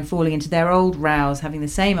even trying, falling into their old rows, having the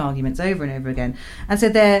same arguments over and over again. And so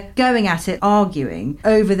they're going at it, arguing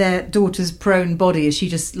over their daughter's prone body as she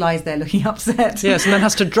just lies there looking upset. Yes, and then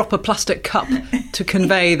has to drop a plastic cup to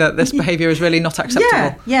convey that this behaviour is really not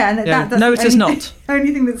acceptable. Yeah, and that's no, it is not. The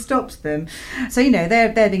only thing that stops them. So, they're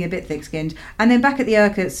being a bit thick-skinned. And then back at the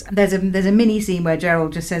Urquharts, there's a mini scene where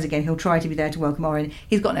Gerald just says again he'll try to be there to welcome Orrin.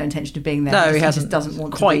 He's got no intention of being there. No, he just doesn't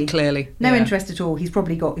want quite to be. Clearly. No interest at all. He's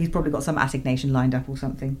probably got some assignation lined up or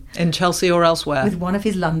something. In Chelsea or elsewhere. With one of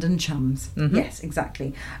his London chums. Mm-hmm. Yes,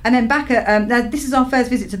 exactly. And then back at... now, this is our first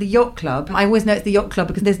visit to the yacht club. I always know it's the yacht club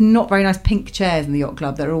because there's not very nice pink chairs in the yacht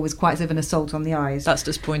club that are always quite sort of an assault on the eyes. That's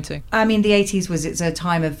disappointing. I mean, the 80s it's a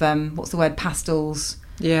time of, pastels.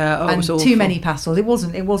 Yeah, and it was awful. Too many pastels. It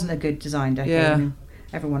wasn't a good design decade. Yeah. I mean,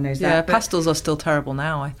 everyone knows that. Yeah, pastels are still terrible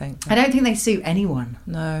now, I think. I don't think they suit anyone.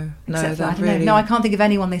 No, Except for, really... No, I can't think of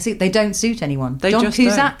anyone they suit. They don't suit anyone. They John just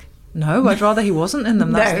Cusack? Don't. No, I'd rather he wasn't in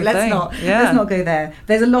them. That's let's thing. not. Yeah. Let's not go there.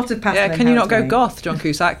 There's a lot of pastel. Yeah, can you not go goth, John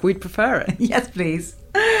Cusack? We'd prefer it. Yes, please.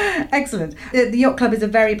 Excellent. The yacht club is a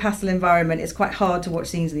very pastel environment. It's quite hard to watch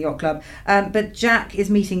scenes in the yacht club. But Jack is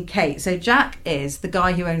meeting Kate. So Jack is the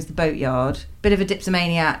guy who owns the boatyard. Bit of a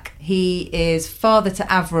dipsomaniac. He is father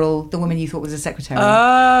to Avril, the woman you thought was a secretary.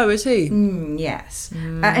 Oh, is he? Yes.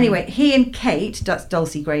 Anyway, he and Kate, that's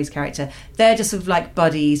Dulcie Gray's character, they're just sort of like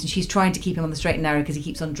buddies, and she's trying to keep him on the straight and narrow because he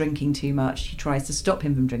keeps on drinking too much. She tries to stop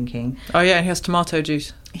him from drinking. Oh, yeah, and he has tomato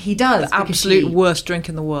juice. He does. The absolute worst drink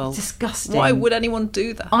in the world. Disgusting. Why would anyone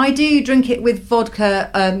do that? I do drink it with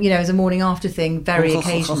vodka, as a morning after thing very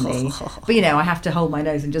occasionally. But, I have to hold my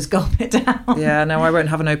nose and just gulp it down. Yeah, no, I won't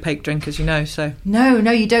have an opaque drink, as you know, so... No,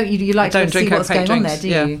 you don't. You like to see what's going on there, do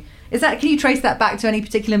yeah. you? Can you trace that back to any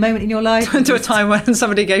particular moment in your life? To a time when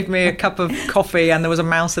somebody gave me a cup of coffee and there was a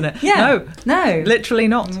mouse in it. Yeah. No. Literally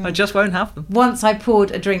not. I just won't have them. Once I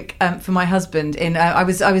poured a drink for my husband in, I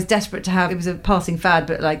was desperate to have, it was a passing fad,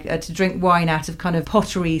 but to drink wine out of kind of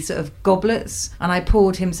pottery sort of goblets. And I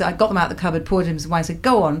poured him, so I got them out of the cupboard, poured him some wine, said,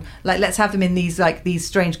 go on, let's have them in these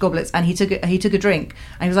strange goblets. And he took a drink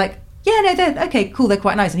and he was like, yeah, no, they're okay, cool, they're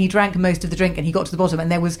quite nice. And he drank most of the drink and he got to the bottom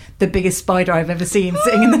and there was the biggest spider I've ever seen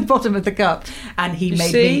sitting in the bottom of the cup. And he'd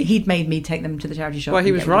made me take them to the charity shop. Well,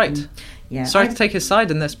 he was right. Yeah. Sorry to take his side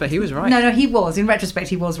in this, but he was right. No, he was. In retrospect,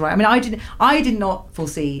 he was right. I mean, I did not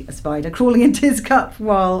foresee a spider crawling into his cup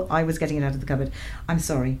while I was getting it out of the cupboard. I'm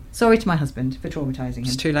sorry. Sorry to my husband for traumatising him.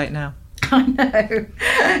 It's too late now. I know.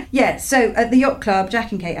 Yeah, so at the yacht club,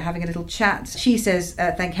 Jack and Kate are having a little chat. She says,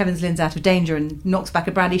 thank heavens Lynn's out of danger, and knocks back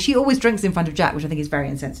a brandy. She always drinks in front of Jack, which I think is very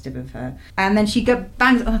insensitive of her. And then she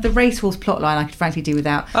bangs the racehorse plotline I could frankly do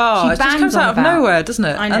without. Oh, she it just comes out of nowhere, doesn't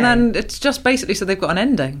it? I know. And then it's just basically so they've got an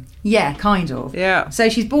ending. Yeah, kind of. Yeah. So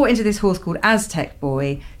she's bought into this horse called Aztec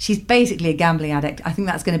Boy. She's basically a gambling addict. I think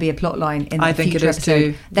that's going to be a plot line in the future episode.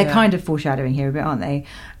 Too. They're kind of foreshadowing here a bit, aren't they?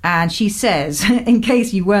 And she says, in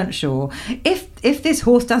case you weren't sure, if this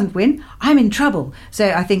horse doesn't win, I'm in trouble. So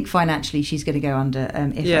I think financially she's going to go under if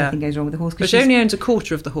anything goes wrong with the horse. But she only owns a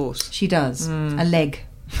quarter of the horse. She does. A leg.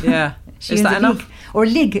 Yeah. Is that enough? Or a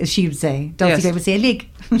lig, as she would say. Dulcie would say a lig.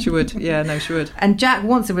 She would. Yeah, no, she would. And Jack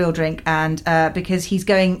wants a real drink, and because he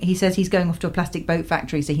says he's going off to a plastic boat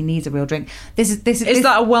factory, so he needs a real drink. Is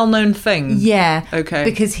that a well-known thing? Yeah. Okay.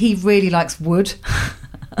 Because he really likes wood.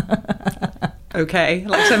 Okay,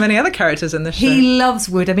 like so many other characters in this show. He loves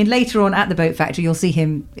wood. I mean, later on at the boat factory, you'll see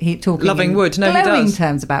him talking loving wood. No, glowing he does.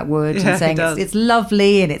 terms about wood, Yeah, and saying it's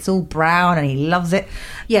lovely and it's all brown and he loves it.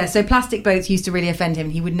 Yeah, so plastic boats used to really offend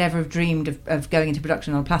him. He would never have dreamed of going into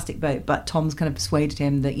production on a plastic boat, but Tom's kind of persuaded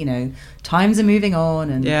him that, times are moving on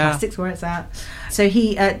and plastic's where it's at. So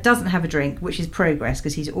he doesn't have a drink, which is progress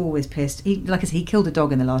because he's always pissed. Like I said, he killed a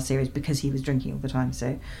dog in the last series because he was drinking all the time.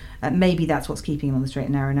 So maybe that's what's keeping him on the straight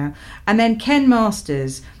and narrow now. And then Ken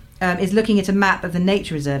Masters is looking at a map of the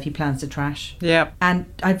nature reserve he plans to trash. Yeah. And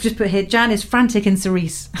I've just put here, Jan is frantic in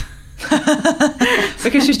Cerise.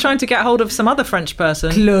 Because she's trying to get hold of some other French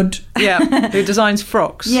person. Claude. Yeah, who designs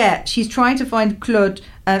frocks. Yeah, she's trying to find Claude.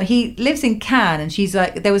 He lives in Cannes, and she's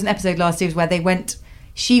like, there was an episode last series where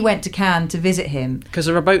she went to Cannes to visit him. Because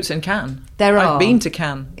there are boats in Cannes. There are. I've been to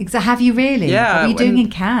Cannes. Have you really? Yeah. What were you doing in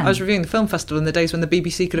Cannes? I was reviewing the film festival in the days when the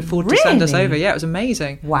BBC could afford to send us over. Yeah, it was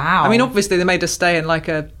amazing. Wow. I mean, obviously they made us stay in like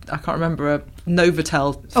I can't remember, a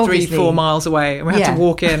Novotel 3-4 miles away, and we had to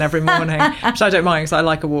walk in every morning, which I don't mind because I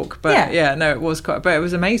like a walk. But it was but it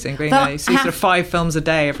was amazing being there. You see sort of 5 films a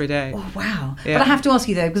day every day. Oh, wow. Yeah. But I have to ask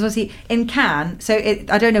you though, because obviously in Cannes,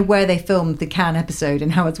 I don't know where they filmed the Cannes episode in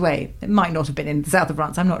Howard's Way. It might not have been in the south of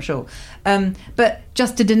France, I'm not sure. But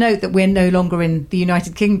just to denote that we're no longer in the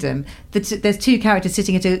United Kingdom, there's 2 characters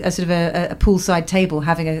sitting at a sort of a poolside table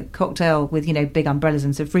having a cocktail with,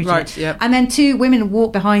 fruit in it. Yep. And then 2 women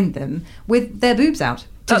walk behind them with their boobs out.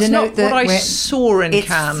 That's not what I saw in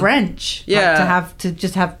Cannes. It's French. Yeah. To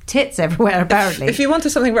just have tits everywhere, apparently. If you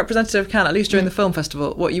wanted something representative of Cannes, at least during the film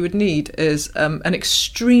festival, what you would need is an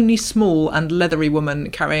extremely small and leathery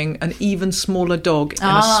woman carrying an even smaller dog in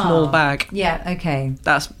a small bag. Yeah, okay.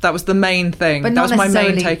 That was the main thing. But that was my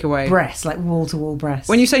main takeaway. Breasts, like wall-to-wall breasts.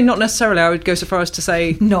 When you say not necessarily, I would go so far as to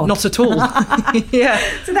say not at all. Yeah.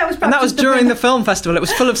 So that was and that was during the film festival. It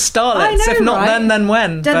was full of starlets. I know, if not right? then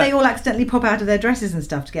when. Don't they all accidentally pop out of their dresses and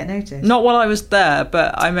stuff to get noticed? Not while I was there,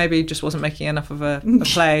 but I maybe just wasn't making enough of a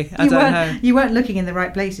play. I don't know. You weren't looking in the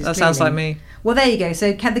right places. That sounds like me. Well, there you go.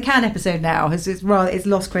 So the Cannes episode now it's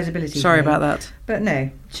lost credibility. Sorry about that. But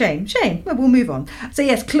no, shame. Well, we'll move on. So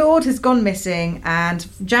yes, Claude has gone missing, and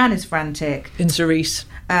Jan is frantic. In Cerise.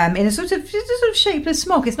 In a sort of shapeless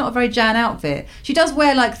smock. It's not a very Jan outfit. She does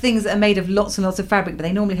wear like things that are made of lots and lots of fabric, but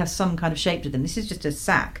they normally have some kind of shape to them. This is just a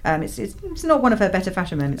sack. It's not one of her better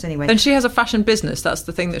fashion moments anyway. And she has a fashion business. That's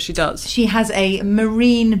the thing that she does. She has a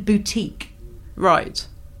marine boutique. Right.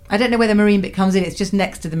 I don't know where the marine bit comes in. It's just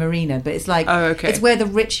next to the marina, but it's like okay. It's where the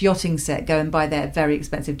rich yachting set go and buy their very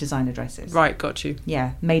expensive designer dresses. Right, got you.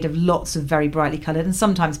 Yeah, made of lots of very brightly coloured and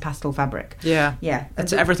sometimes pastel fabric. Yeah.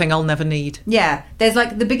 It's everything I'll never need. Yeah. There's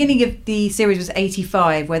like the beginning of the series was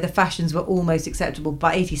 85, where the fashions were almost acceptable.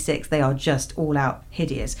 By 86, they are just all out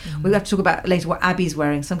hideous. We have to talk about later what Abby's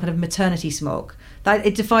wearing, some kind of maternity smock.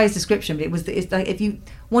 It defies description, but it's like if you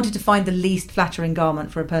wanted to find the least flattering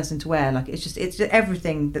garment for a person to wear, like it's just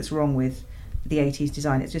everything that's wrong with the 80s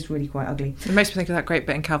design. It's just really quite ugly. It makes me think of that great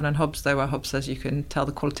bit in Calvin and Hobbes, though, where Hobbes says you can tell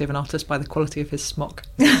the quality of an artist by the quality of his smock.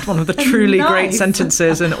 One of the truly great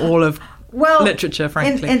sentences in all of literature,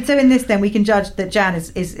 frankly. And so in this, then, we can judge that Jan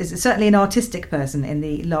is certainly an artistic person in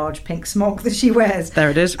the large pink smock that she wears.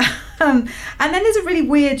 There it is. And then there's a really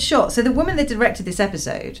weird shot. So the woman that directed this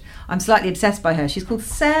episode, I'm slightly obsessed by her. She's called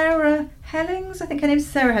Sarah Hellings. I think her name is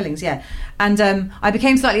Sarah Hellings, yeah. And I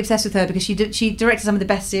became slightly obsessed with her because she directed some of the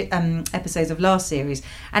best episodes of last series.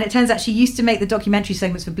 And it turns out she used to make the documentary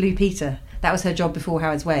segments for Blue Peter. That was her job before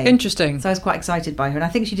Howard's Way. Interesting. So I was quite excited by her. And I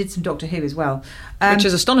think she did some Doctor Who as well. Which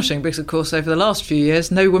is astonishing because, of course, course, over the last few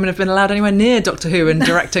years, no women have been allowed anywhere near Doctor Who in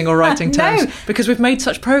directing or writing terms because we've made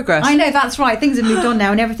such progress. I know, that's right. Things have moved on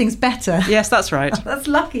now and everything's better. Yes, that's right. That's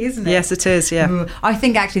lucky, isn't it? Yes, it is, yeah. I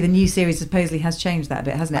think actually the new series supposedly has changed that a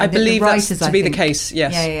bit, hasn't it? I believe that's to be the think. case,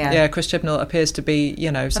 yes. Yeah. Chris Chibnall appears to be,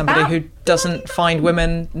 somebody who doesn't find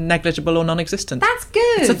women negligible or non-existent. That's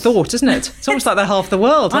good. It's a thought, isn't it? It's almost like they're half the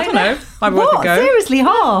world. I don't know. Might be worth a go. Seriously,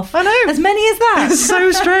 half? I know. As many as that? It's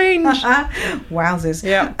so strange. Wowzers.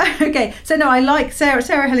 Yeah. Okay, so no, I like Sarah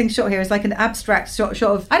Helling's shot here. It's like an abstract shot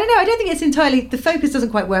of, I don't know, I don't think it's entirely, the focus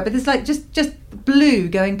doesn't quite work, but there's like just blue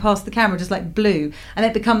going past the camera, just like blue, and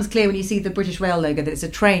it becomes clear when you see the British Rail logo that it's a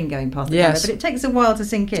train going past the camera, but it takes a while to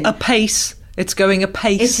sink in. A pace. It's going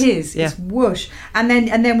apace. It is. Yeah. It's whoosh. And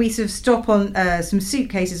then we sort of stop on some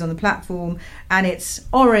suitcases on the platform, and it's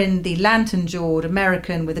Orin, the lantern-jawed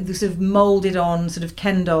American with the sort of moulded on sort of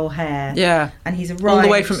Ken doll hair. Yeah. And he's arrived all the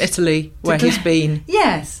way from Italy, where he's been.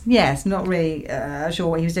 Yes. Not really sure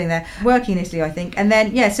what he was doing there. Working in Italy, I think. And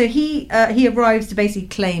then so he arrives to basically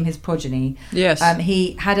claim his progeny. Yes.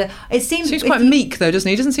 He had it seems quite meek though, doesn't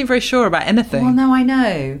he? He doesn't seem very sure about anything. Well, no, I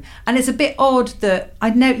know. And it's a bit odd that I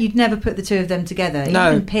know you'd never put the two of them together.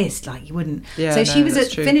 No. Even pissed, like you wouldn't. Yeah, so she was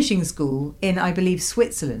at true. finishing school in, I believe,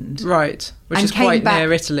 Switzerland. Right. Which is quite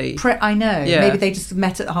near Italy. I know. Yeah. Maybe they just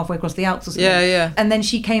met halfway across the Alps or something. Yeah. And then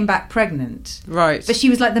she came back pregnant. Right. But she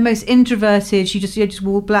was like the most introverted. She just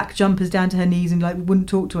wore black jumpers down to her knees and like wouldn't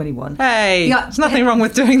talk to anyone. Hey, there's nothing wrong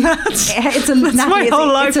with doing that. It's a That's my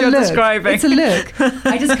whole life you're describing. It's a look.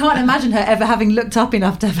 I just can't imagine her ever having looked up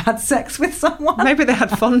enough to have had sex with someone. Maybe they had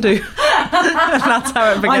fondue. That's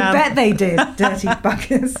how it began. I bet they did, dirty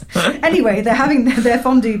buggers. Anyway, they're having their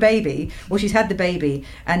fondue baby. Well, she's had the baby.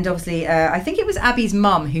 And obviously, I think it was Abby's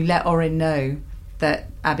mum who let Orin know that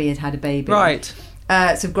Abby had a baby. Right.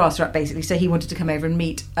 Sort of grassed her up, basically. So he wanted to come over and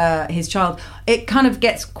meet his child. It kind of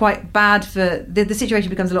gets quite bad for... The situation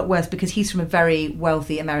becomes a lot worse because he's from a very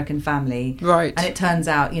wealthy American family. Right. And it turns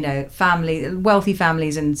out, wealthy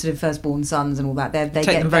families and sort of firstborn sons and all that, they take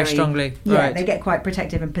get them very strongly. Yeah, right. They get quite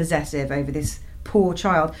protective and possessive over this poor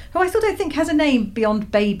child, who I still don't think has a name beyond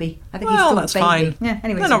baby. I think he's still that's baby. fine. Yeah,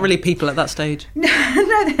 anyway, they're not really people at that stage. No,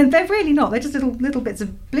 they're really not. They're just little bits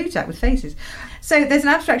of blue tack with faces. So there's an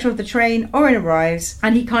abstract shot of the train. Orin arrives,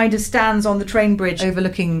 and he kind of stands on the train bridge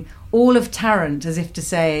overlooking all of Tarrant, as if to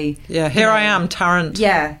say... Yeah, here I am, Tarrant.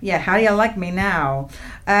 Yeah, how do you like me now?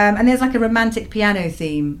 And there's like a romantic piano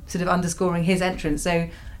theme sort of underscoring his entrance. So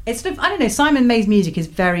it's sort of, I don't know, Simon May's music is a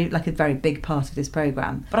very big part of this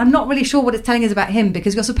programme. But I'm not really sure what it's telling us about him,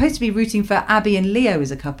 because you're supposed to be rooting for Abby and Leo as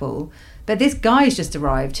a couple. But this guy's just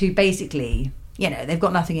arrived who basically... they've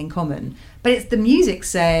got nothing in common. But it's the music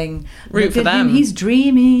saying... Root for them. He's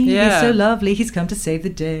dreamy. Yeah. He's so lovely. He's come to save the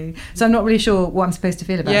day. So I'm not really sure what I'm supposed to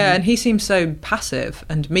feel about him. Yeah, and he seems so passive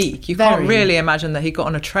and meek. You can't really imagine that he got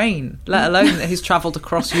on a train, let alone that he's travelled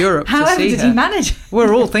across Europe to see her. However did he manage?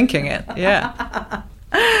 We're all thinking it, yeah.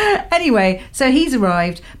 Anyway, so he's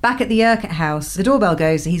arrived back at the Urquhart house. The doorbell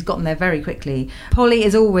goes, and he's gotten there very quickly. Polly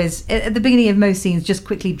is always, at the beginning of most scenes, just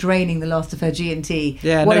quickly draining the last of her G&T.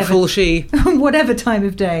 Yeah, no fool she. Whatever time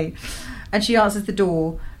of day. And she answers the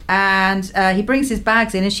door, and he brings his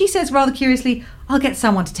bags in, and she says rather curiously, I'll get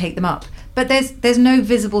someone to take them up. But there's no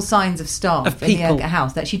visible signs of staff in the Urquhart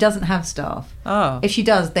house. That she doesn't have staff. Oh. If she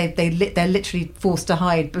does, they're literally forced to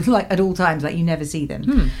hide, but like at all times, like you never see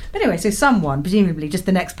them. But anyway, so someone, presumably just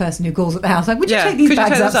the next person who calls at the house, like, would you take these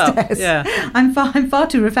bags upstairs? Yeah. I'm far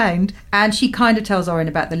too refined. And she kind of tells Orin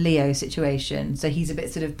about the Leo situation. So he's a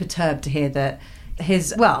bit sort of perturbed to hear that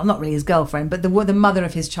his, well, not really his girlfriend, but the mother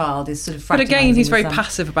of his child is sort of fraternising. But again, he's very with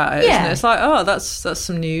passive about it, isn't it? It's like, oh, that's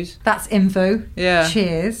some news. That's info. Yeah.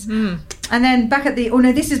 Cheers. And then back at the... Oh,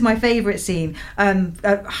 no, this is my favourite scene.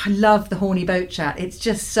 I love the horny boat chat. It's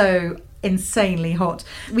just so insanely hot.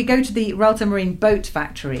 We go to the Ralta Marine boat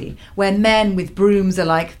factory where men with brooms are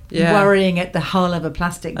like worrying at the hull of a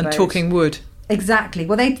plastic boat. And talking wood. Exactly.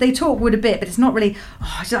 Well, they talk wood a bit, but it's not really...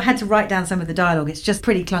 I had to write down some of the dialogue. It's just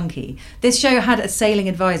pretty clunky. This show had a sailing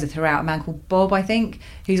advisor throughout, a man called Bob, I think,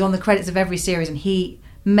 who's on the credits of every series, and he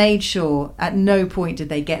made sure at no point did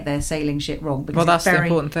they get their sailing shit wrong. Well, that's the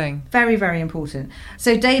important thing. Very, very important.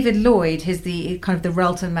 So David Lloyd is the kind of the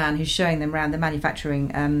Relton man who's showing them around the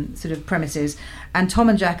manufacturing sort of premises, and Tom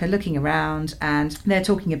and Jack are looking around, and they're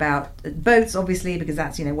talking about boats, obviously, because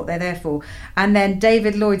that's, what they're there for. And then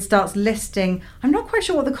David Lloyd starts listing, I'm not quite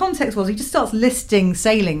sure what the context was, he just starts listing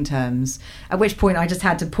sailing terms, at which point I just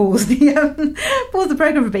had to pause the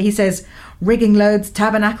programme for a bit. He says, rigging loads,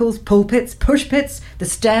 tabernacles, pulpits, push pits, the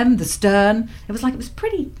stem, the stern. It was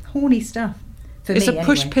pretty horny stuff. Is a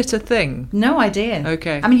push pit a thing? No idea.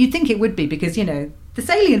 Okay. I mean, you'd think it would be because, the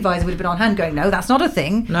sailing advisor would have been on hand going, no, that's not a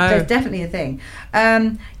thing. No. There's definitely a thing.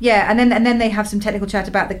 And then they have some technical chat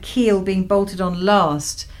about the keel being bolted on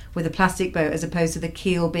last with a plastic boat, as opposed to the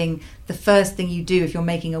keel being the first thing you do if you're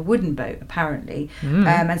making a wooden boat, apparently.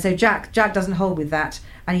 And so Jack doesn't hold with that,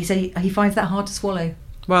 and he said he finds that hard to swallow.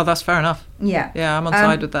 Well, that's fair enough. Yeah. Yeah, I'm on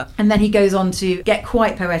side with that. And then he goes on to get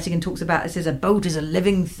quite poetic and talks about, it says, a boat is a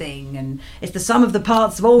living thing, and it's the sum of the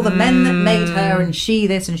parts of all the men that made her, and she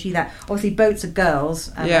this and she that. Obviously, boats are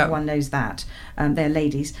girls, and everyone knows that. They're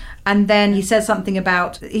ladies. And then he says something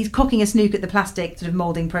about, he's cocking a snook at the plastic sort of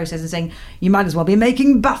moulding process and saying, you might as well be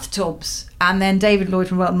making bathtubs. And then David Lloyd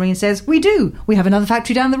from Welton Marine says, we do. We have another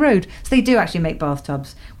factory down the road. So they do actually make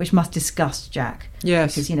bathtubs, which must disgust Jack.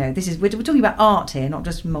 Yes. Because, we're talking about art here, not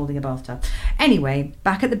just moulding a bathtub. Anyway,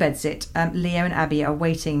 back at the bedsit, Leo and Abby are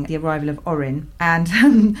waiting the arrival of Orin,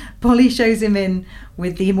 and Polly shows him in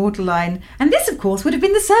with the immortal line, and this, of course, would have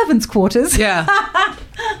been the servants' quarters. Yeah.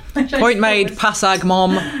 Point made, passag,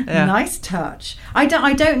 mom. Yeah. Nice touch. I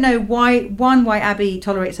don't know why Abby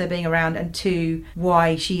tolerates her being around, and two,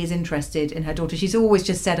 why she is interested in her daughter. She's always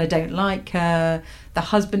just said, I don't like her. The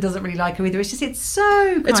husband doesn't really like her either. It's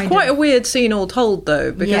so It's quite a weird scene all told,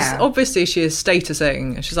 though, because obviously she is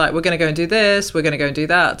statusing. She's like, we're going to go and do this, we're going to go and do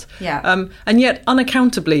that. Yeah. And yet,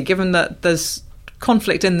 unaccountably, given that there's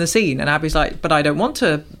conflict in the scene, and Abby's like, but I don't want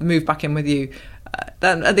to move back in with you.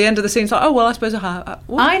 Then at the end of the scene, it's like, oh, well, I suppose I have.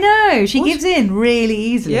 I know. She gives in really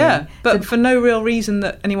easily. Yeah, but for no real reason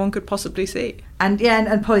that anyone could possibly see. And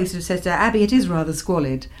Polly sort of says to her, Abby, it is rather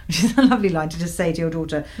squalid, which is a lovely line to just say to your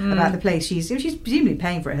daughter about the place. She's presumably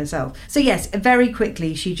paying for it herself. So yes, very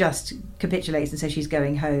quickly she just capitulates and says she's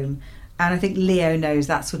going home. And I think Leo knows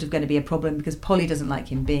that's sort of going to be a problem because Polly doesn't like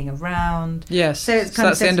him being around. Yes, so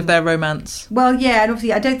that's the end of their romance. Well, yeah, and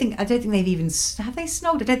obviously I don't think they've even have they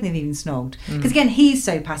snogged. I don't think they've even snogged because again he's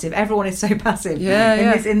so passive. Everyone is so passive.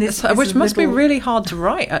 Yeah, in this which must be really hard to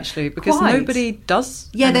write actually because nobody does.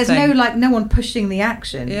 Yeah, anything. there's no one pushing the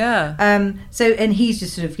action. Yeah. So and he's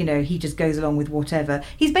just sort of he just goes along with whatever.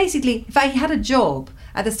 He's basically, in fact, he had a job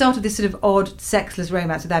at the start of this sort of odd sexless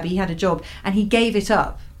romance with Abby. He had a job and he gave it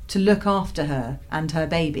up to look after her and her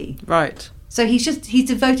baby. Right. So he's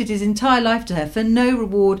devoted his entire life to her for no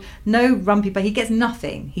reward, no rumpy, but he gets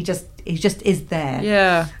nothing. He just is there.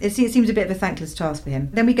 Yeah. It seems a bit of a thankless task for him.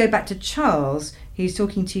 Then we go back to Charles, who's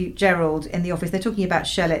talking to Gerald in the office. They're talking about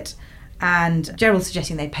Shellett, and Gerald's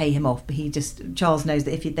suggesting they pay him off, but Charles knows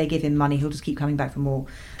that if they give him money, he'll just keep coming back for more.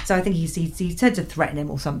 So I think he said to threaten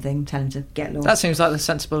him or something, tell him to get lost. That seems like the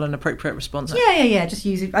sensible and appropriate response. Yeah. Just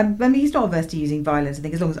use it. I mean, he's not averse to using violence, I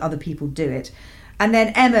think, as long as other people do it. And then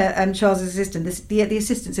Emma, Charles' assistant, the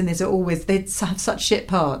assistants in this they have such shit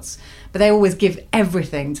parts, but they always give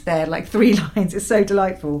everything to their 3 lines. It's so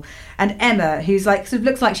delightful. And Emma, who's sort of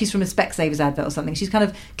looks like she's from a Specsavers advert or something. She's kind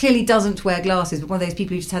of clearly doesn't wear glasses, but one of those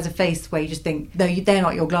people who just has a face where you just think, no, they're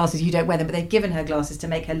not your glasses, you don't wear them. But they've given her glasses to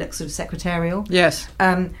make her look sort of secretarial. Yes,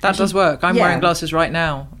 that does work. I'm wearing glasses right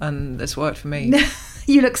now, and it's worked for me.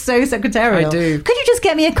 You look so secretarial. I do. Could you just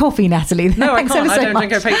get me a coffee, Natalie? No, I can't. I don't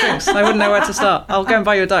drink opaque drinks. I wouldn't know where to start. I'll go and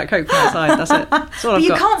buy you a Diet Coke from outside. That's it. That's all I've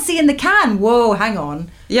got. Can't see in the can. Whoa, hang on.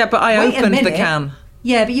 Yeah, but I opened the can.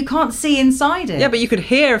 Yeah, but you can't see inside it. Yeah, but you could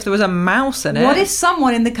hear if there was a mouse in it. What if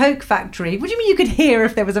someone in the Coke factory... What do you mean you could hear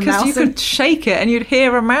if there was a mouse? Because you could shake it and you'd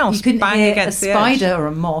hear a mouse you couldn't bang hear against the edge. a spider or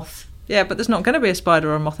a moth. Yeah, but there's not going to be a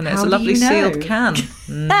spider or a moth in it. It's a lovely sealed can.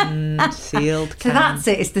 Sealed can. So that's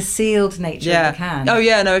it. It's the sealed nature of the can. Oh,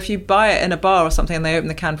 yeah, no, if you buy it in a bar or something and they open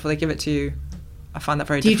the can before they give it to you, I find that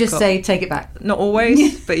very difficult. Do you just say, take it back? Not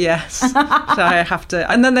always, but yes. So I have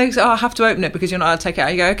to... And then they say, I have to open it because you're not allowed to take it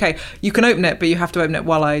out. You go, okay, you can open it, but you have to open it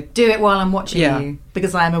while I... Do it while I'm watching you,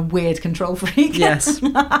 because I am a weird control freak. Yes.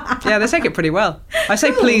 Yeah, they take it pretty well. I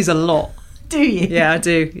say please a lot. Do you? Yeah, I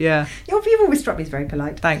do, yeah. You've always struck me as very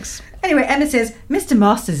polite. Thanks. Anyway, Emma says, Mr.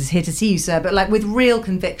 Masters is here to see you, sir, but with real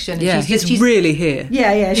conviction. And yeah, he's really here.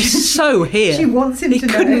 Yeah. She's so here. She wants him to know.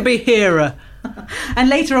 He couldn't be hearer. And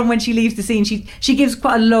later on when she leaves the scene, she gives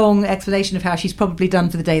quite a long explanation of how she's probably done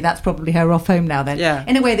for the day. That's probably her off home now then. Yeah.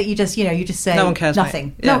 In a way that you just say no one cares,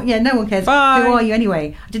 nothing. Yeah. No one cares. Bye. Who are you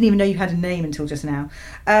anyway? I didn't even know you had a name until just now.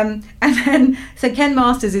 And then so Ken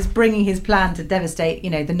Masters is bringing his plan to devastate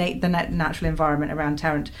the natural environment around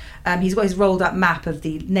Tarrant. He's got his rolled up map of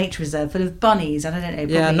the nature reserve full of bunnies and I don't know,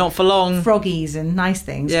 probably not for long, froggies and nice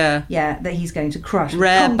things. Yeah, that he's going to crush.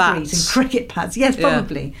 Rare concrete bats and cricket pads. Yes,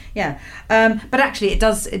 probably. Yeah. But actually, it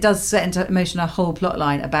does set into motion a whole plot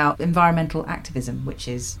line about environmental activism, which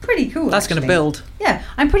is pretty cool. That's going to build. Yeah,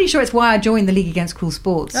 I'm pretty sure it's why I joined the League Against Cruel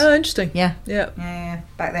Sports. Oh, interesting. Yeah. Yeah.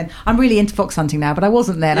 Back then, I'm really into fox hunting now, but I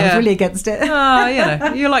wasn't then. I was really against it.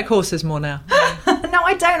 You like horses more now. No,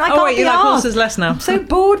 I don't. I can't wait, be you like arsed. horses less now. I'm so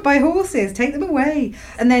bored by horses. Take them away.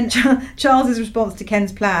 And then Charles's response to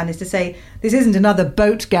Ken's plan is to say, this isn't another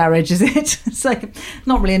boat garage, is it? It's like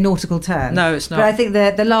not really a nautical term. No, it's not. But I think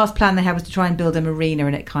the last plan they had was to try and build a marina,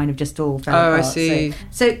 and it kind of just all fell apart. I see.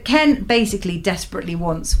 So Ken basically desperately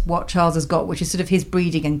wants what Charles has got, which is sort of his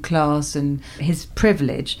breeding and class and his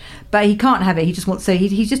privilege, but he can't have it. He just wants, so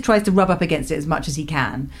he just tries to rub up against it as much as he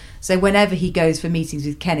can. So whenever he goes for meetings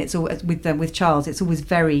with Ken, it's always with Charles, it's always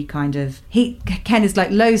very kind of Ken is like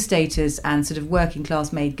low status and sort of working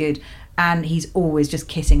class made good. And he's always just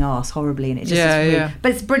kissing ass horribly, and it just is really,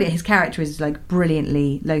 but it's brilliant. His character is like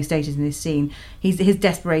brilliantly low status in this scene. His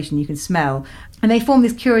desperation you can smell, and they form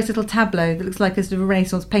this curious little tableau that looks like a sort of a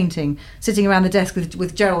Renaissance painting, sitting around the desk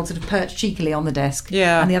with Gerald sort of perched cheekily on the desk,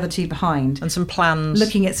 and the other two behind, and some plans,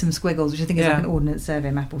 looking at some squiggles, which I think is like an Ordnance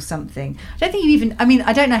Survey map or something. I don't think you even. I mean,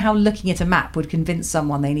 I don't know how looking at a map would convince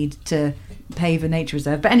someone they need to pave a nature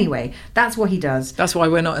reserve, but anyway, that's what he does. That's why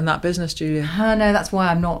we're not in that business, Julia. No, that's why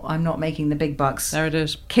I'm not making the big bucks. There it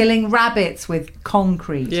is. Killing rabbits with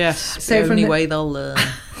concrete. Yes, so the only way they'll learn.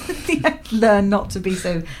 Learn not to be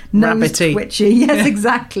so nose twitchy. Yes,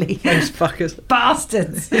 exactly. Those fuckers,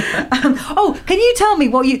 bastards. Can you tell me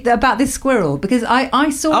about this squirrel? Because I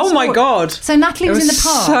saw. Oh my god! So Natalie was in the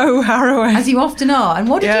park. So harrowing, as you often are. And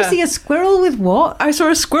what did you see? A squirrel with what? I saw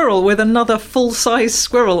a squirrel with another full-size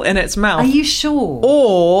squirrel in its mouth. Are you sure?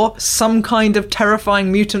 Or some kind of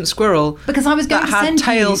terrifying mutant squirrel. Because I was going to send had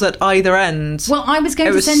tails at either end. Well, I was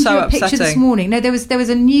going to send you a picture this morning. No, there was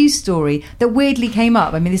a news story that weirdly came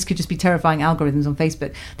up. I mean, this could just be terrifying algorithms on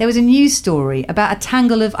Facebook. There was a news story about a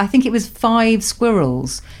tangle of, I think it was 5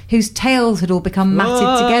 squirrels whose tails had all become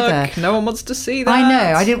matted together. No one wants to see that. I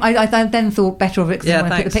know. I then thought better of it because I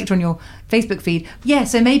want to put the picture on your Facebook feed. Yeah,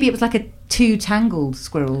 so maybe it was like 2 tangled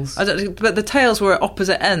squirrels. But the tails were at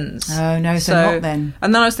opposite ends. Oh no, so not then.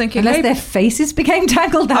 And then I was thinking, unless their faces became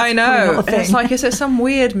tangled. That's I know. And it's like, is it some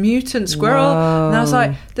weird mutant squirrel? Whoa. And I was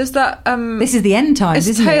like, there's that. This is the end times.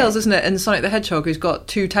 It's tails, isn't it? In Sonic the Hedgehog, who's got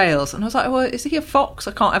 2 tails. And I was like, well, is he a fox?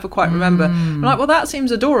 I can't ever quite remember. I'm like, well, that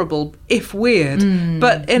seems adorable, if weird.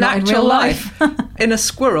 But in actual life, in a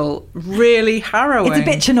squirrel, really harrowing. It's a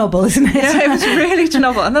bit Chernobyl, isn't it? Yeah, it was really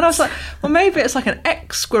Chernobyl. And then I was like, well, maybe it's like an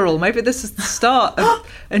ex-squirrel. Maybe this is the start of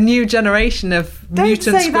a new generation of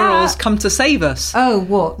mutant squirrels come to save us. Oh,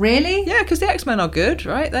 what? Really? Yeah, because the X-Men are good,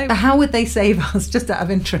 right? How would they save us, just out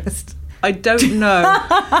of interest? I don't know.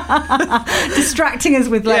 Distracting us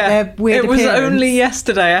with their weird appearance. It was only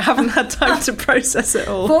yesterday. I haven't had time to process it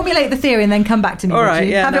all. Formulate the theory and then come back to me. All right,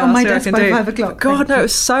 yeah. Have it on my desk by 5 o'clock. God, no, it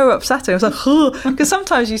was so upsetting. I was like, because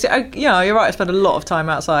sometimes you see, you're right, I spend a lot of time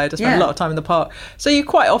outside. I spend a lot of time in the park. So you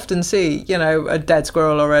quite often see, a dead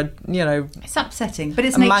squirrel or It's upsetting, but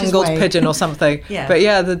it's a mangled pigeon or something. But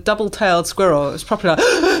yeah, the double-tailed squirrel, it was probably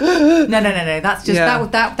like... No. That's just,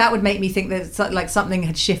 that would make me think that it's like something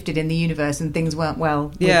had shifted in the universe and things weren't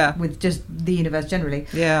well with just the universe generally.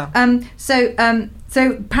 So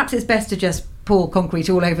perhaps it's best to just pour concrete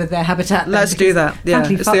all over their habitat. Let's do that. Yeah,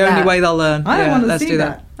 it's the only way they'll learn. I don't want to see do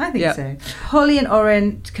that. I think so. Holly and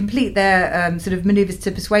Oren complete their sort of manoeuvres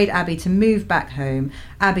to persuade Abby to move back home.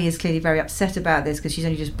 Abby is clearly very upset about this because she's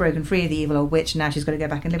only just broken free of the evil old witch and now she's got to go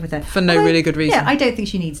back and live with her. For no really good reason. Yeah, I don't think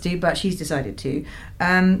she needs to, but she's decided to.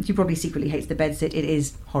 She probably secretly hates the bedsit. It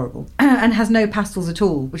is horrible. And has no pastels at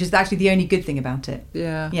all, which is actually the only good thing about it.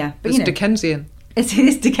 Yeah. Yeah. But, it's Dickensian. It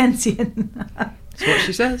is Dickensian. That's what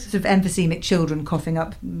she says. Sort of emphysemic children coughing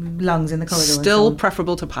up lungs in the corridor. Still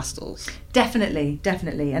preferable to pastels. Definitely.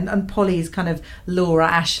 And Polly's kind of Laura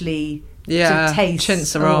Ashley sort of taste.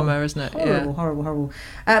 Chintzarama, isn't it? Horrible.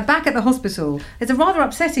 Back at the hospital, there's a rather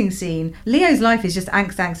upsetting scene. Leo's life is just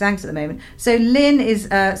angst at the moment. So Lynn is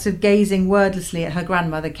sort of gazing wordlessly at her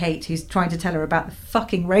grandmother, Kate, who's trying to tell her about the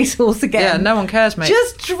fucking racehorse again. Yeah, no one cares, mate.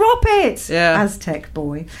 Just drop it! Yeah. Aztec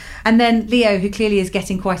boy. And then Leo, who clearly is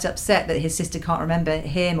getting quite upset that his sister can't remember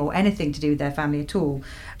him or anything to do with their family at all,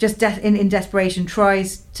 just in desperation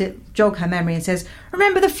tries to jog her memory and says,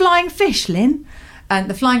 "Remember the flying fish, Lynn?" And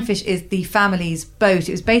the flying fish is the family's boat.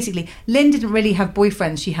 It was basically, Lynn didn't really have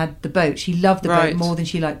boyfriends. She had the boat. She loved the boat more than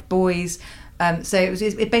she liked boys. So it was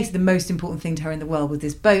basically the most important thing to her in the world was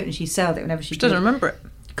this boat, and she sailed it whenever she could. She doesn't remember it.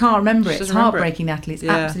 Can't remember it. It's heartbreaking, Natalie. It's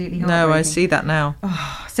absolutely heartbreaking. No, I see that now.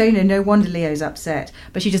 Oh, so, no wonder Leo's upset.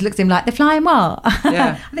 But she just looks at him like, the flying what?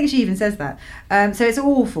 Yeah. I think she even says that. So it's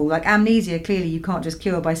awful. Like amnesia, clearly you can't just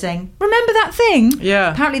cure by saying, remember that thing?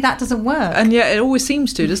 Yeah. Apparently that doesn't work. And yet it always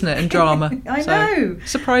seems to, doesn't it, in drama? I know.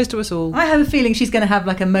 Surprise to us all. I have a feeling she's going to have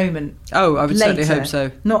like a moment. Oh, I would later. certainly hope so.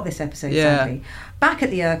 Not this episode, sadly. Back at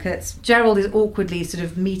the Urquharts, Gerald is awkwardly sort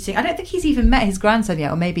of meeting. I don't think he's even met his grandson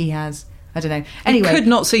yet, or maybe he has. I don't know. Anyway, he could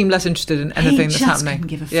not seem less interested in anything that's happening. He just couldn't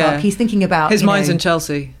give a fuck. He's thinking about his mind's in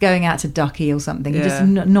Chelsea, going out to Ducky or something. He's just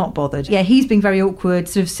not bothered. Yeah, he's being very awkward.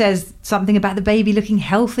 Sort of says something about the baby looking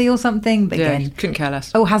healthy or something. But again, couldn't care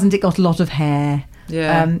less. Oh, hasn't it got a lot of hair?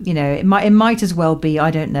 Yeah. It might as well be,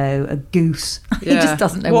 I don't know, a goose. He just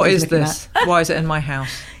doesn't know what is this. Why is it in my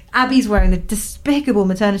house? Abby's wearing the despicable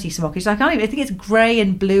maternity smock. She's like, I think it's grey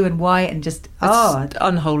and blue and white and just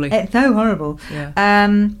unholy. It's so horrible. Yeah.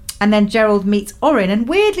 And then Gerald meets Orin and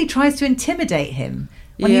weirdly tries to intimidate him.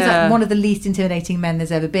 When he's like one of the least intimidating men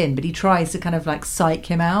there's ever been, but he tries to kind of like psych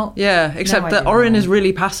him out. Yeah, except that Orin is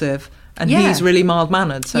really passive and he's really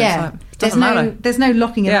mild-mannered. So it's like, doesn't matter. There's no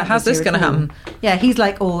locking him out. Yeah, how's this going to happen? Yeah, he's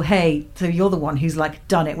like, oh, hey, so you're the one who's like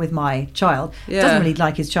done it with my child. Yeah. Doesn't really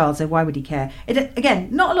like his child, so why would he care? Again,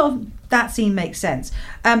 not a lot of that scene makes sense.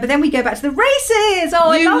 But then we go back to the races.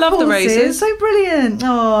 Oh, I love the races. So brilliant.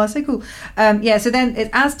 Oh, so cool. So then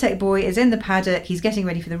Aztec Boy is in the paddock. He's getting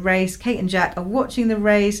ready for the race. Kate and Jack are watching the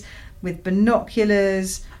race with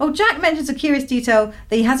binoculars. Oh, Jack mentions a curious detail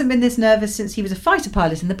that he hasn't been this nervous since he was a fighter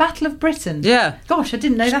pilot in the Battle of Britain. Yeah. Gosh, I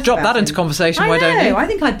didn't know that. Drop that into conversation, why don't you? I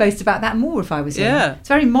think I'd boast about that more if I was him. Yeah. It's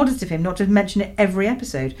very modest of him not to mention it every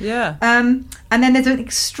episode. Yeah. And then there's an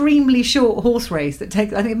extremely short horse race that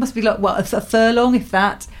takes, I think it must be like, a furlong, if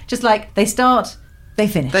that. Just like, they start, they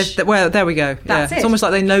finish. Well, there we go. That's it. It's almost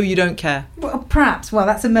like they know you don't care. Well, perhaps. Well,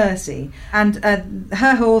 that's a mercy. And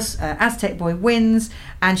her horse, Aztec Boy, wins,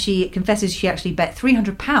 and she confesses she actually bet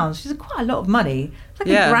 £300, which is quite a lot of money. It's like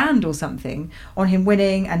 $1,000 or something on him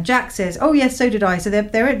winning. And Jack says, "Oh yes, so did I." So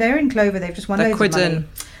they're in clover. They've just won loads of money,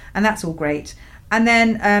 and that's all great. And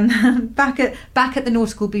then back at the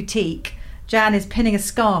nautical boutique, Jan is pinning a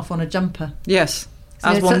scarf on a jumper. Yes.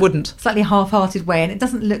 As one wouldn't. Slightly half-hearted way, and it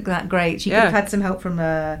doesn't look that great. She could have had some help from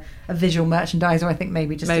a visual merchandiser, I think,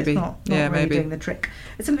 maybe. It's not really doing the trick.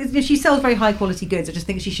 She sells very high-quality goods. I just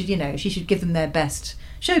think she should give them their best,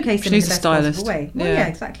 showcase them in the best possible way. Well, yeah,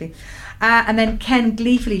 exactly. And then Ken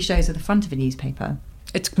gleefully shows her the front of a newspaper.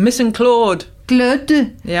 It's missing Claude.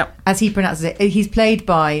 Claude. Yeah. As he pronounces it. He's played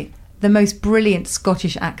by the most brilliant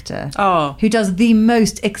Scottish actor who does the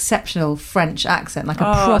most exceptional French accent, like a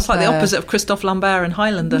proper... It's like the opposite of Christophe Lambert in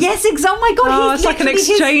Highlander. Yes, exactly. Oh my God, it's like an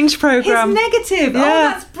exchange programme. His negative. Yeah. Oh,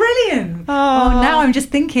 that's brilliant. Oh, now I'm just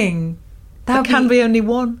thinking... There can be only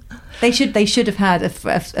one. They should have had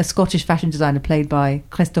a Scottish fashion designer played by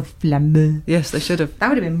Christophe Lambert. Yes, they should have. That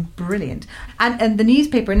would have been brilliant. And the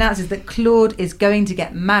newspaper announces that Claude is going to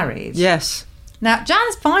get married. Yes. Now,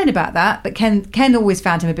 Jan's fine about that, but Ken always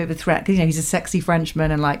found him a bit of a threat because, he's a sexy Frenchman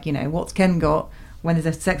and, what's Ken got when there's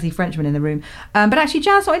a sexy Frenchman in the room? But actually,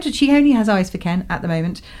 Jan's not interested. She only has eyes for Ken at the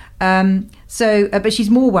moment. But she's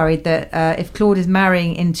more worried that if Claude is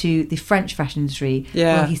marrying into the French fashion industry,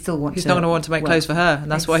 he still wants He's not going to want to make clothes for her,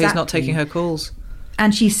 and that's why he's not taking her calls.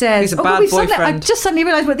 And she says, he's a bad boyfriend. I just suddenly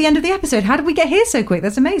realised we're at the end of the episode. How did we get here so quick?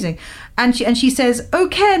 That's amazing. And she says, "Oh,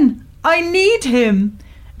 Ken, I need him."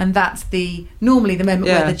 And that's normally the moment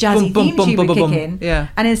where the jazzy theme tune would kick in. Yeah.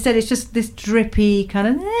 And instead it's just this drippy kind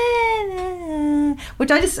of... Which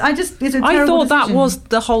I just is a terrible I thought decision. that was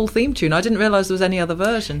the whole theme tune. I didn't realise there was any other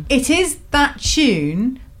version. It is that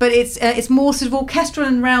tune, but it's more sort of orchestral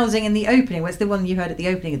and rousing in the opening. It's the one you heard at the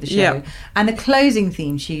opening of the show. Yeah. And the closing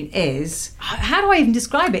theme tune is... How do I even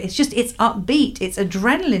describe it? It's upbeat. It's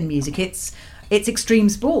adrenaline music. It's extreme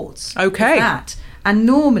sports. Okay. It's that. And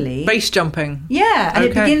normally... Base jumping. Yeah, and it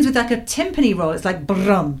begins with like a timpani roll. It's like...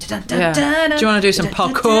 Brum, do you want to do some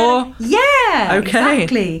parkour? Yeah, okay.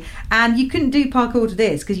 Exactly. And you couldn't do parkour to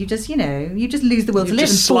this because you just lose the will to live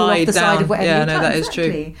and fall off the side of whatever you've done. That is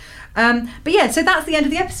true. But yeah, so that's the end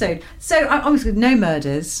of the episode. So obviously no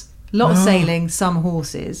murders, a lot of sailing, some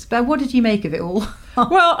horses. But what did you make of it all?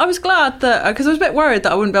 Well, I was glad that, because I was a bit worried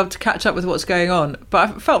that I wouldn't be able to catch up with what's going on, but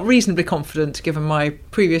I felt reasonably confident given my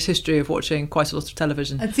previous history of watching quite a lot of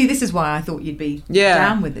television. And see, this is why I thought you'd be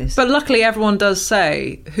down with this. But luckily everyone does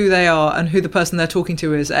say who they are and who the person they're talking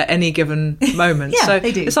to is at any given moment. Yeah, so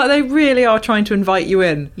they do. It's like they really are trying to invite you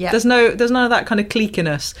in. Yeah. There's none of that kind of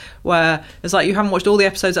cliqueiness where it's like you haven't watched all the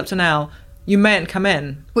episodes up to now, you mayn't come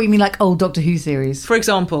in. What, you mean like old Doctor Who series? For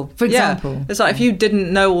example. Yeah. It's like if you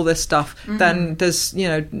didn't know all this stuff, then there's,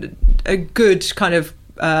 a good kind of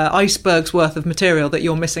iceberg's worth of material that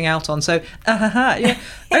you're missing out on. So,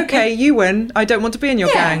 okay, you win. I don't want to be in your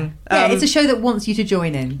gang. It's a show that wants you to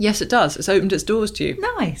join in. Yes, it does. It's opened its doors to you.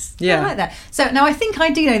 Nice. Yeah. I like that. So now I think I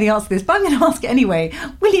do know the answer to this, but I'm going to ask it anyway.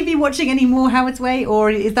 Will you be watching any more Howard's Way, or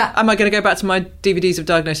is that... Am I going to go back to my DVDs of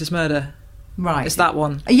Diagnosis Murder? Right. It's that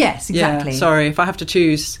one. Yes, exactly. Yeah, sorry, if I have to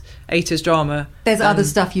choose 80s drama... There's other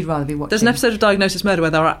stuff you'd rather be watching. There's an episode of Diagnosis Murder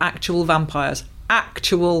where there are actual vampires.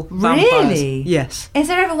 actual vampires. Really? Yes. Is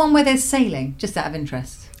there ever one where there's sailing, just out of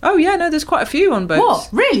interest? Oh, yeah, no, there's quite a few on boats. What?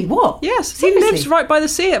 Really? What? Yes, Seriously? he lives right by the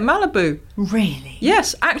sea at Malibu. Really?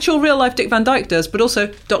 Yes, actual real-life Dick Van Dyke does, but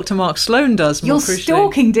also Dr. Mark Sloan does, more You're crucially.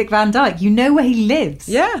 stalking Dick Van Dyke. You know where he lives.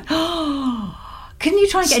 Yeah. Couldn't you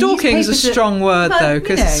try and get Stalking's a strong word, though,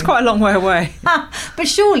 because it's quite a long way away. But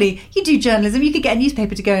surely, you do journalism, you could get a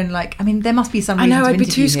newspaper to go and, like, I mean, there must be some reason I know, to I'd be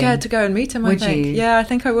interview too scared him. to go and meet him, I Would think. you? Yeah, I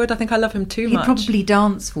think I would. I think I love him too He'd much. probably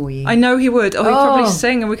dance for you. I know he would. Oh, he'd probably Oh.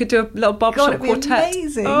 sing and we could do a little barbershop it'd be quartet.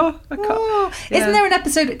 amazing. Oh, I can't. Oh. Yeah. Isn't there an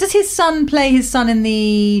episode, does his son play his son in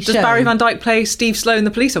the show? Does Barry Van Dyke play Steve Sloan,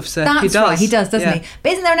 the police officer? That's he does. right, he does, doesn't Yeah. he?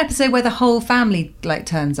 But isn't there an episode where the whole family, like,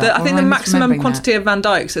 turns up? I think the maximum quantity of Van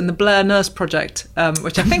Dykes in the Blair Nurse Project,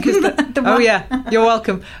 which I think is the... The oh, one- yeah, you're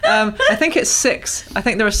welcome. I think it's 6. I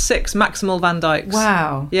think there are 6 maximal Van Dykes.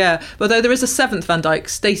 Wow. Yeah, although there is a 7th Van Dyke,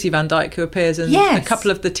 Stacey Van Dyke, who appears in Yes. a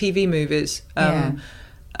couple of the TV movies.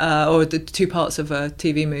 Or the 2 parts of a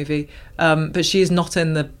TV movie. But she is not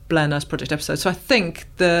in the Blair Nurse Project episode. So I think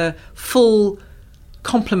the full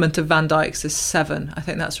complement of Van Dykes is 7. I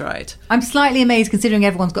think that's right. I'm slightly amazed, considering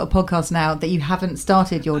everyone's got a podcast now, that you haven't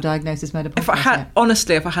started your Diagnosis Murder podcast If I had, yet.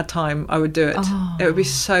 honestly, if I had time, I would do it. Oh. It would be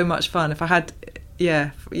so much fun. If I had,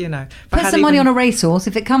 if I Put had some money even- on a racehorse.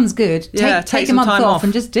 If it comes good, Yeah, take a some month time off off.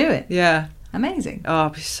 and just do it. Yeah. Amazing. Oh,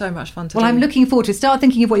 it'd be so much fun to Well, do. I'm looking forward to it. Start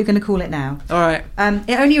thinking of what you're going to call it now. All right.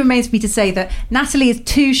 It only remains for me to say that Natalie is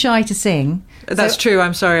too shy to sing. That's true.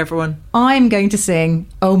 I'm sorry, everyone. I'm going to sing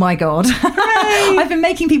Oh My God. I've been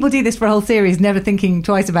making people do this for a whole series, never thinking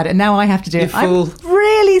twice about it, and now I have to do it. You fool. I'm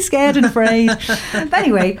really scared and afraid. But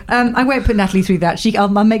anyway, I won't put Natalie through that. I'll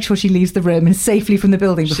make sure she leaves the room and safely from the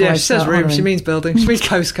building before Yeah, I she says start room. honouring. She means building. She means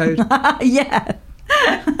postcode. Yeah.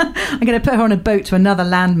 I'm going to put her on a boat to another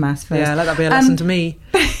landmass first. Yeah, let that be a lesson to me.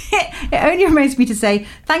 It only remains for me to say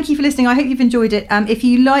thank you for listening. I hope you've enjoyed it. If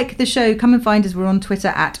you like the show, come and find us. We're on Twitter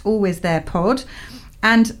at AlwaysTherePod.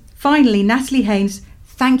 And finally, Natalie Haynes,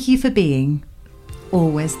 thank you for being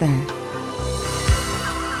always there.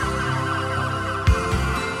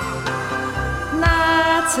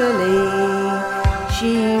 Natalie,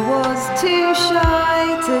 she was too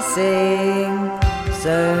shy to sing.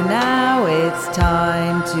 So now it's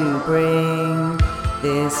time to bring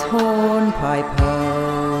this hornpipe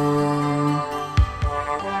home.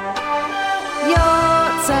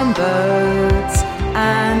 Yachts and boats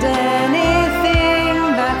and anything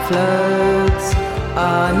that floats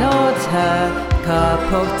are not her cup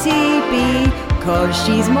of tea, because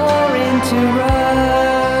she's more into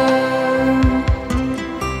Rome.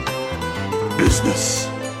 Business.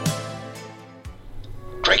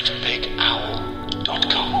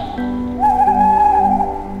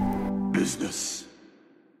 GreatBigOwl.com. Business.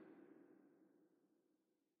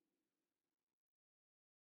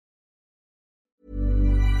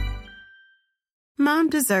 Mom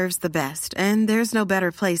deserves the best, and there's no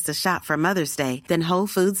better place to shop for Mother's Day than Whole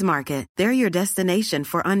Foods Market. They're your destination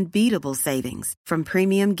for unbeatable savings, from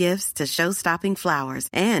premium gifts to show-stopping flowers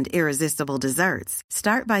and irresistible desserts.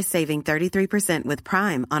 Start by saving 33% with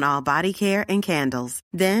Prime on all body care and candles.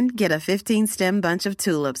 Then get a 15-stem bunch of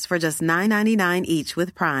tulips for just $9.99 each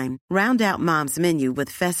with Prime. Round out Mom's menu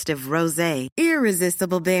with festive rosé,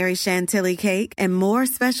 irresistible berry chantilly cake, and more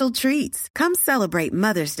special treats. Come celebrate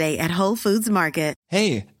Mother's Day at Whole Foods Market.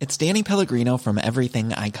 Hey, it's Danny Pellegrino from Everything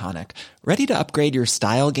Iconic. Ready to upgrade your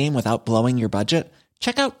style game without blowing your budget?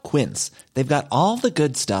 Check out Quince. They've got all the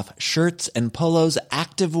good stuff, shirts and polos,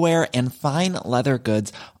 activewear, and fine leather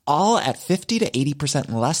goods, all at 50 to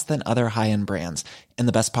 80% less than other high-end brands. And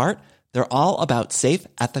the best part? They're all about safe,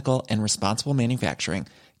 ethical, and responsible manufacturing.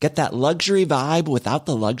 Get that luxury vibe without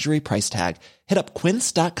the luxury price tag. Hit up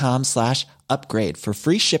quince.com/upgrade for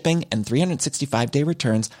free shipping and 365-day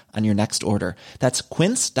returns on your next order. That's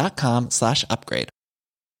quince.com/upgrade.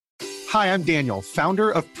 Hi, I'm Daniel, founder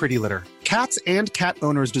of Pretty Litter. Cats and cat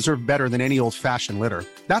owners deserve better than any old-fashioned litter.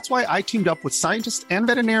 That's why I teamed up with scientists and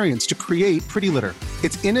veterinarians to create Pretty Litter.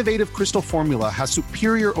 Its innovative crystal formula has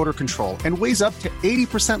superior odor control and weighs up to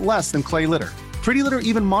 80% less than clay litter. Pretty Litter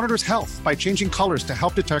even monitors health by changing colors to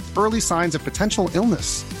help detect early signs of potential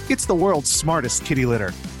illness. It's the world's smartest kitty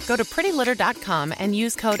litter. Go to prettylitter.com and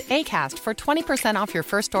use code ACAST for 20% off your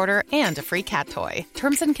first order and a free cat toy.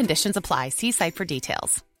 Terms and conditions apply. See site for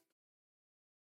details.